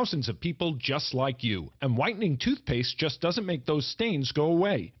for thousands of people just like you. And whitening toothpaste just doesn't make those stains go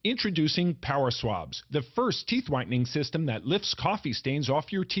away. Introducing Power Swabs, the first teeth whitening system that lifts coffee stains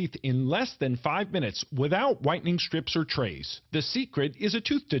off your teeth in less than 5 minutes without whitening strips or trays. The secret is a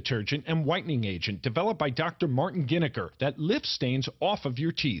tooth detergent and whitening agent developed by Dr. Martin Ginniker that lifts stains off of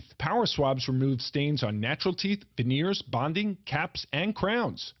your teeth. Power Swabs remove stains on natural teeth, veneers, bonding, caps, and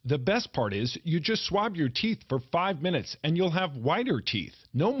crowns. The best part is you just swab your teeth for 5 minutes and you'll have whiter teeth.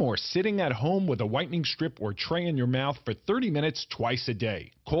 No more sitting at home with a whitening strip or tray in your mouth for 30 minutes twice a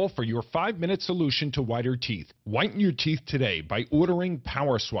day. Call for your 5-minute solution to whiter teeth. Whiten your teeth today by ordering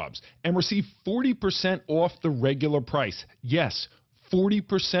Power Swabs and receive 40% off the regular price. Yes,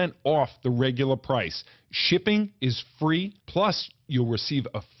 40% off the regular price. Shipping is free, plus you'll receive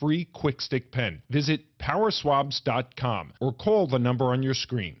a free Quick Stick pen. Visit powerswabs.com or call the number on your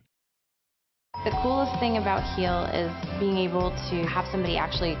screen. The coolest thing about HEAL is being able to have somebody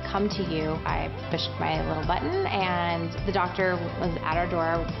actually come to you. I pushed my little button and the doctor was at our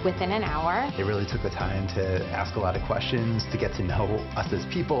door within an hour. They really took the time to ask a lot of questions, to get to know us as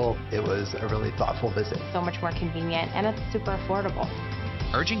people. It was a really thoughtful visit. So much more convenient and it's super affordable.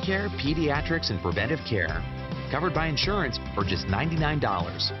 Urgent care, pediatrics, and preventive care. Covered by insurance for just $99.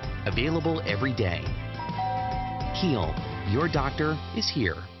 Available every day. HEAL. Your doctor is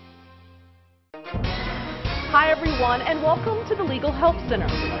here. Hi everyone and welcome to the Legal Help Center.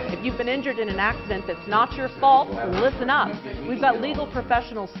 If you've been injured in an accident that's not your fault, listen up. We've got legal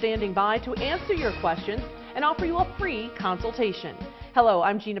professionals standing by to answer your questions and offer you a free consultation. Hello,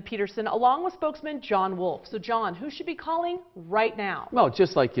 I'm Gina Peterson along with spokesman John Wolf. So John, who should be calling right now? Well,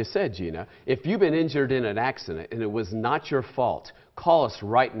 just like you said, Gina, if you've been injured in an accident and it was not your fault, call us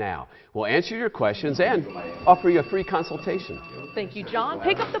right now. We'll answer your questions and offer you a free consultation. Thank you, John.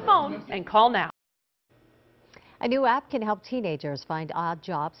 Pick up the phone and call now. A new app can help teenagers find odd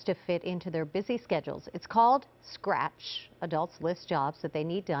jobs to fit into their busy schedules. It's called Scratch. Adults list jobs that they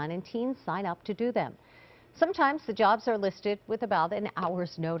need done and teens sign up to do them. Sometimes the jobs are listed with about an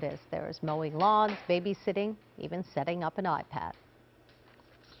hour's notice. There's mowing lawns, babysitting, even setting up an iPad.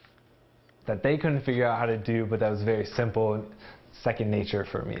 That they couldn't figure out how to do, but that was very simple, second nature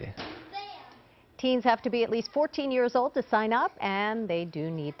for me. Teens have to be at least 14 years old to sign up, and they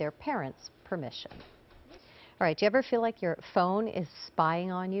do need their parents' permission. All right, do you ever feel like your phone is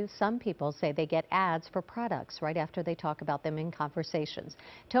spying on you? Some people say they get ads for products right after they talk about them in conversations.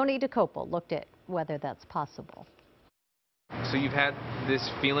 Tony DeCopel looked at whether that's possible. So you've had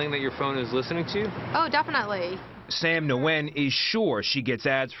this feeling that your phone is listening to you? Oh, definitely. Sam Nguyen is sure she gets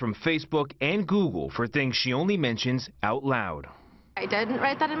ads from Facebook and Google for things she only mentions out loud. I didn't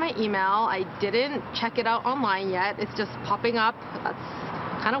write that in my email. I didn't check it out online yet. It's just popping up.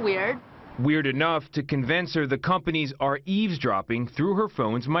 That's kind of weird. Weird enough to convince her the companies are eavesdropping through her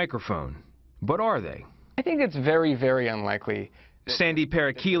phone's microphone. But are they? I think it's very, very unlikely. Sandy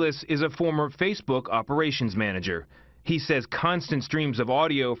Parakilis is a former Facebook operations manager. He says constant streams of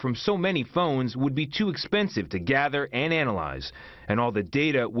audio from so many phones would be too expensive to gather and analyze, and all the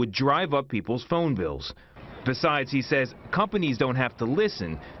data would drive up people's phone bills. Besides, he says companies don't have to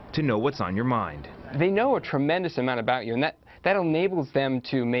listen to know what's on your mind. They know a tremendous amount about you, and that enables them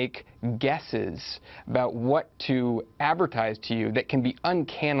to make guesses about what to advertise to you that can be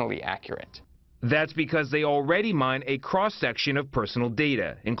uncannily accurate. That's because they already mine a cross-section of personal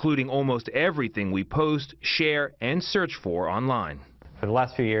data, including almost everything we post, share, and search for online. For the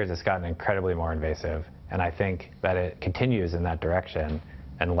last few years, it's gotten incredibly more invasive, and I think that it continues in that direction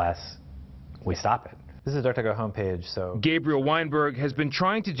unless we stop it. This is DuckDuckGo homepage, so... Gabriel Weinberg has been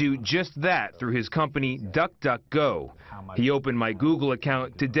trying to do just that through his company, DuckDuckGo. He opened my Google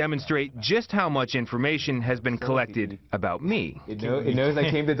account to demonstrate just how much information has been collected about me. It knows I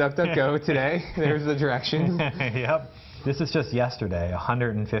came to DuckDuckGo today. There's the directions. Yep. This is just yesterday,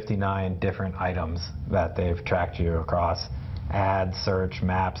 159 different items that they've tracked you across. Ads, search,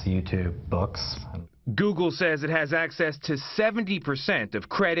 maps, YouTube, books. Google says it has access to 70% of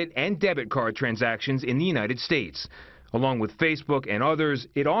credit and debit card transactions in the United States. Along with Facebook and others,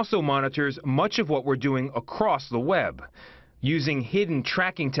 it also monitors much of what we're doing across the web. Using hidden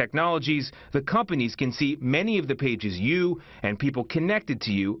tracking technologies, the companies can see many of the pages you and people connected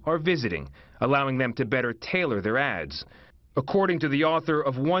to you are visiting, allowing them to better tailor their ads. According to the author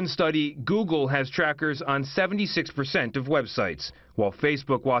of one study, Google has trackers on 76% of websites, while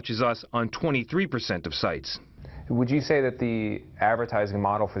Facebook watches us on 23% of sites. Would you say that the advertising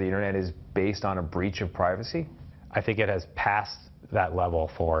model for the internet is based on a breach of privacy? I think it has passed that level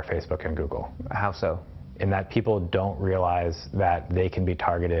for Facebook and Google. How so? In that people don't realize that they can be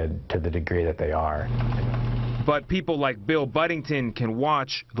targeted to the degree that they are. But people like Bill Buddington can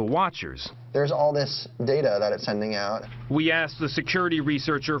watch the watchers. There's all this data that it's sending out. We asked the security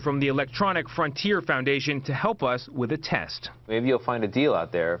researcher from the Electronic Frontier Foundation to help us with a test. Maybe you'll find a deal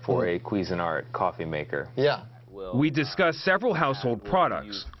out there for a Cuisinart coffee maker. Yeah. We discussed several household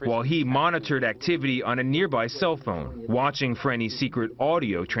products, while he monitored activity on a nearby cell phone, watching for any secret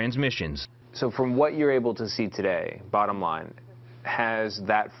audio transmissions. So from what you're able to see today, bottom line, has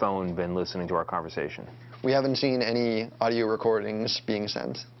that phone been listening to our conversation? We haven't seen any audio recordings being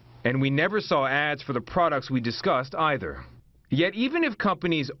sent. And we never saw ads for the products we discussed either. Yet even if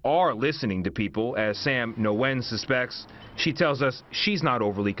companies are listening to people, as Sam Nguyen suspects, she tells us she's not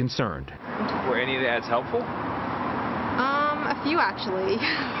overly concerned. Were any of the ads helpful? A few actually.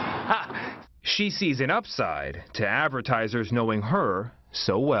 She sees an upside to advertisers knowing her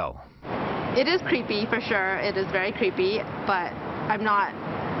so well. It is creepy for sure. It is very creepy, but I'm not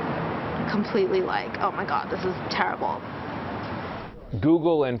completely like, oh my God, this is terrible.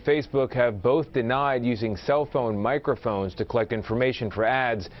 Google and Facebook have both denied using cell phone microphones to collect information for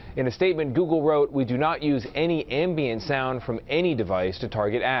ads. In a statement, Google wrote, "We do not use any ambient sound from any device to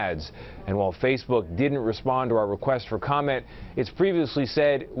target ads." And while Facebook didn't respond to our request for comment, it's previously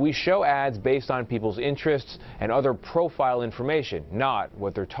said, "We show ads based on people's interests and other profile information, not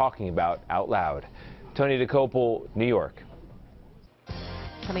what they're talking about out loud." Tony DeCopel, New York.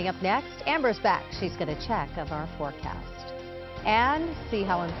 Coming up next, Amber's back. She's going to check of our forecast and see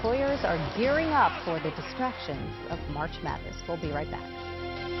how employers are gearing up for the distractions of March Madness. We'll be right back.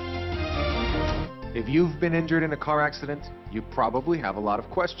 If you've been injured in a car accident, you probably have a lot of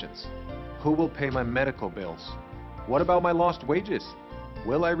questions. Who will pay my medical bills? What about my lost wages?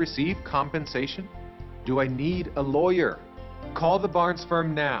 Will I receive compensation? Do I need a lawyer? Call the Barnes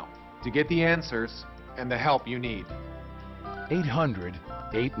firm now to get the answers and the help you need.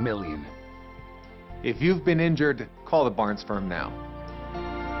 800-8-million. If you've been injured, call the Barnes firm now.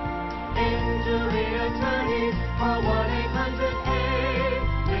 Injury attorneys are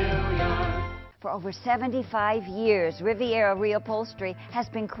 1-800-8-million. For over 75 years, Riviera Reupholstery has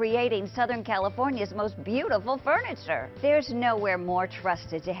been creating Southern California's most beautiful furniture. There's nowhere more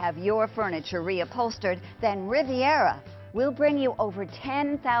trusted to have your furniture reupholstered than Riviera. We'll bring you over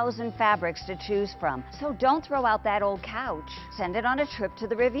 10,000 fabrics to choose from, so don't throw out that old couch. Send it on a trip to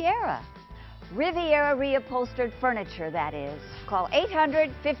the Riviera. Riviera Reupholstered Furniture, that is. Call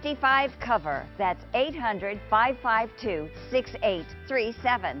 800-55-COVER. That's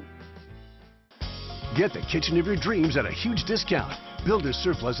 800-552-6837. Get the kitchen of your dreams at a huge discount. Builder's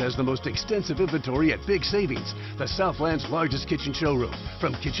Surplus has the most extensive inventory at big savings. The Southland's largest kitchen showroom.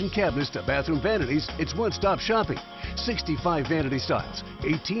 From kitchen cabinets to bathroom vanities, it's one-stop shopping. 65 vanity styles,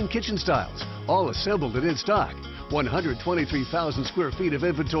 18 kitchen styles, all assembled and in stock. 123,000 square feet of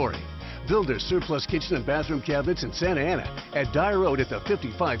inventory. Builder's Surplus kitchen and bathroom cabinets in Santa Ana at Dyer Road at the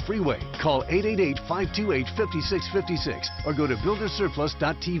 55 freeway. Call 888-528-5656 or go to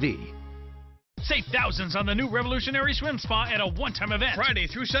buildersurplus.tv. Save thousands on the new revolutionary swim spa at a one-time event. Friday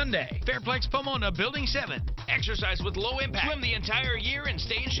through Sunday. Fairplex Pomona, Building 7. Exercise with low impact. Swim the entire year and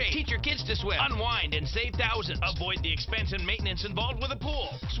stay in shape. Teach your kids to swim. Unwind and save thousands. Avoid the expense and maintenance involved with a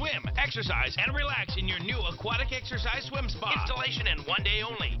pool. Swim, exercise, and relax in your new aquatic exercise swim spa. Installation and one day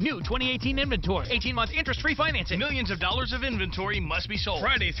only. New 2018 inventory. 18-month interest-free financing. Millions of dollars of inventory must be sold.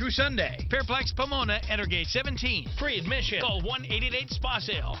 Friday through Sunday. Fairplex Pomona, enter gate 17. Free admission. Call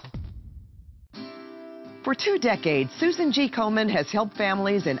 1-888-SPA-SALE. For 2 decades, Susan G. Komen has helped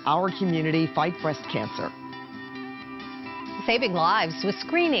families in our community fight breast cancer. Saving lives with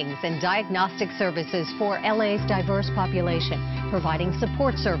screenings and diagnostic services for LA's diverse population, providing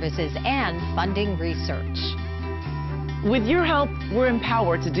support services and funding research. With your help, we're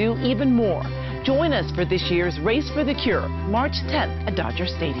empowered to do even more. Join us for this year's Race for the Cure, March 10th at Dodger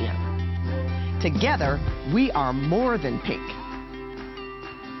Stadium. Together, we are more than pink.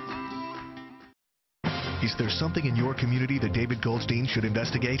 Is there something in your community that David Goldstein should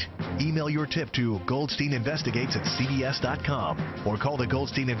investigate? Email your tip to goldsteininvestigates@cbs.com or call the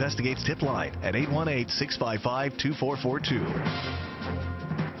Goldstein Investigates tip line at 818-655-2442.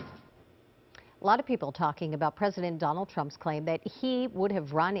 A lot of people talking about President Donald Trump's claim that he would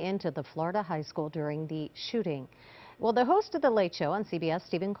have run into the Florida high school during the shooting. Well, the host of The Late Show on CBS,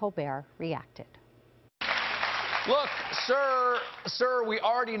 Stephen Colbert, reacted. Look, sir, we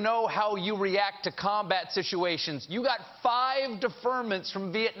already know how you react to combat situations. You got 5 deferments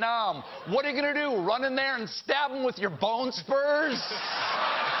from Vietnam. What are you going to do, run in there and stab them with your bone spurs?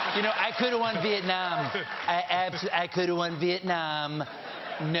 You know, I could have won Vietnam. I could have won Vietnam.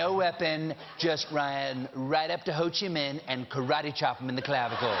 No weapon, just ran right up to Ho Chi Minh and karate chop him in the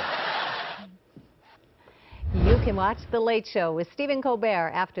clavicle. You can watch The Late Show with Stephen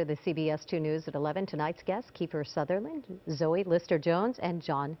Colbert after the CBS 2 News at 11. Tonight's guests, Kiefer Sutherland, Zoe Lister-Jones, and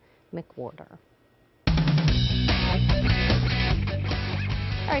John McWhorter.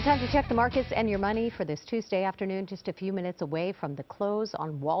 All right, time to check the markets and your money for this Tuesday afternoon, just a few minutes away from the close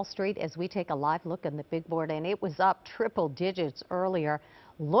on Wall Street as we take a live look on the big board, and it was up triple digits earlier.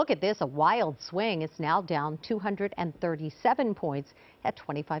 Look at this, a wild swing. It's now down 237 points at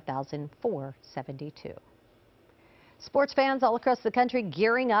 25,472. Sports fans all across the country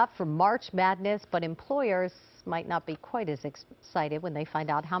gearing up for March Madness, but employers might not be quite as excited when they find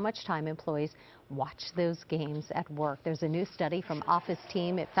out how much time employees watch those games at work. There's a new study from Office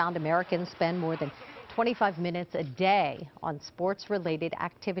Team. It found Americans spend more than 25 minutes a day on sports-related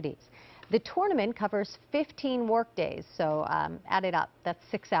activities. The tournament covers 15 work days, so add it up, that's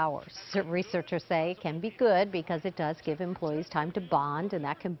 6 hours. Researchers say it can be good because it does give employees time to bond, and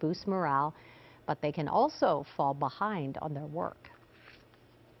that can boost morale, but they can also fall behind on their work.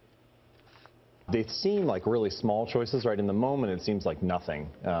 They seem like really small choices, right? In the moment, it seems like nothing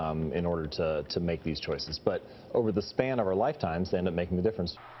in order to make these choices. But over the span of our lifetimes, they end up making the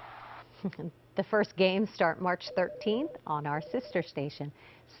difference. The first games start March 13th on our sister station,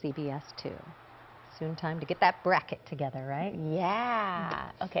 CBS 2. Soon time to get that bracket together, right?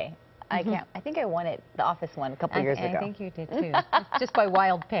 Yeah. Okay. I think I won it, the Office one, a couple years ago. I think you did too. Just by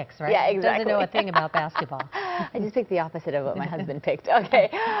wild picks, right? Yeah, exactly. Doesn't know a thing about basketball. I just picked the opposite of what my husband picked. Okay.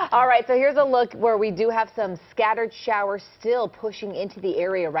 All right. So here's a look where we do have some scattered showers still pushing into the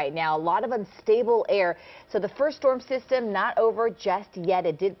area right now. A lot of unstable air. So the first storm system not over just yet.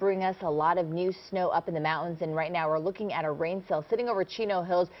 It did bring us a lot of new snow up in the mountains. And right now we're looking at a rain cell sitting over Chino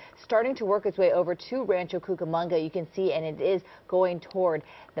Hills, starting to work its way over to Rancho Cucamonga. You can see, and it is going toward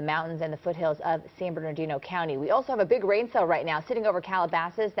the mountains and the foothills of San Bernardino County. We also have a big rain cell right now sitting over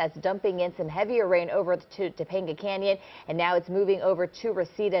Calabasas that's dumping in some heavier rain over to Topanga Canyon, and now it's moving over to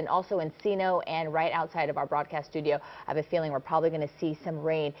Reseda and also Encino and right outside of our broadcast studio. I have a feeling we're probably going to see some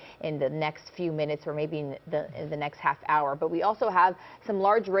rain in the next few minutes or maybe in the next half hour. But we also have some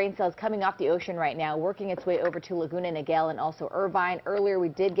large rain cells coming off the ocean right now, working its way over to Laguna Niguel and also Irvine. Earlier we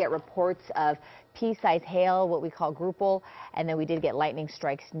did get reports of pea-sized hail, what we call groupal, and then we did get lightning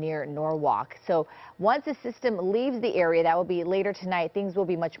strikes near Norwalk. So once the system leaves the area, that will be later tonight, things will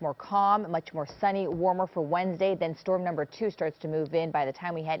be much more calm, much more sunny, warmer for Wednesday. Then storm number 2 starts to move in by the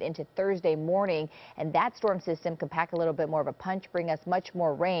time we head into Thursday morning, and that storm system can pack a little bit more of a punch, bring us much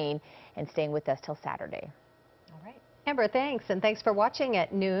more rain, and staying with us till Saturday. Amber, thanks, and thanks for watching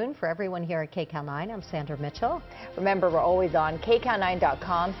at noon. For everyone here at KCAL9, I'm Sandra Mitchell. Remember, we're always on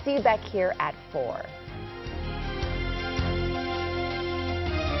KCAL9.com. See you back here at 4.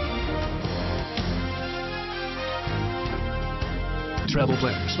 Travel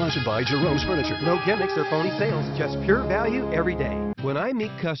Planner, sponsored by Jerome's Furniture. No gimmicks or phony sales, just pure value every day. When I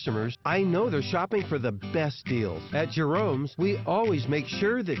meet customers, I know they're shopping for the best deals. At Jerome's, we always make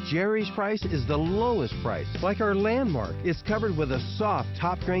sure that Jerry's price is the lowest price. Like our Landmark, it's covered with a soft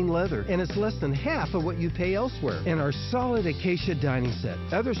top grain leather, and it's less than half of what you pay elsewhere. And our solid acacia dining set,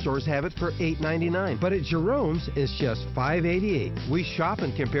 other stores have it for $8.99, but at Jerome's, it's just $5.88. We shop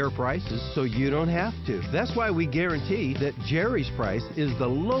and compare prices so you don't have to. That's why we guarantee that Jerry's price is the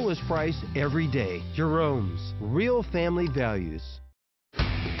lowest price every day. Jerome's, real family values.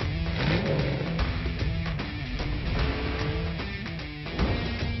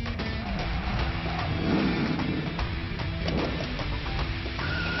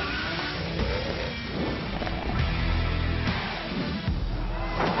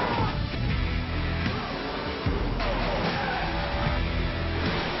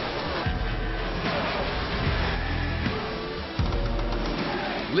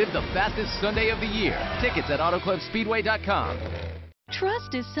 Live the fastest Sunday of the year. Tickets at AutoClubSpeedway.com.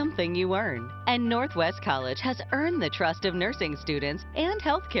 Trust is something you earn, and Northwest College has earned the trust of nursing students and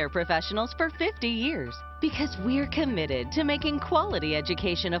healthcare professionals for 50 years. Because we're committed to making quality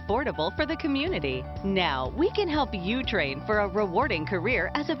education affordable for the community. Now, we can help you train for a rewarding career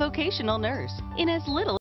as a vocational nurse in as little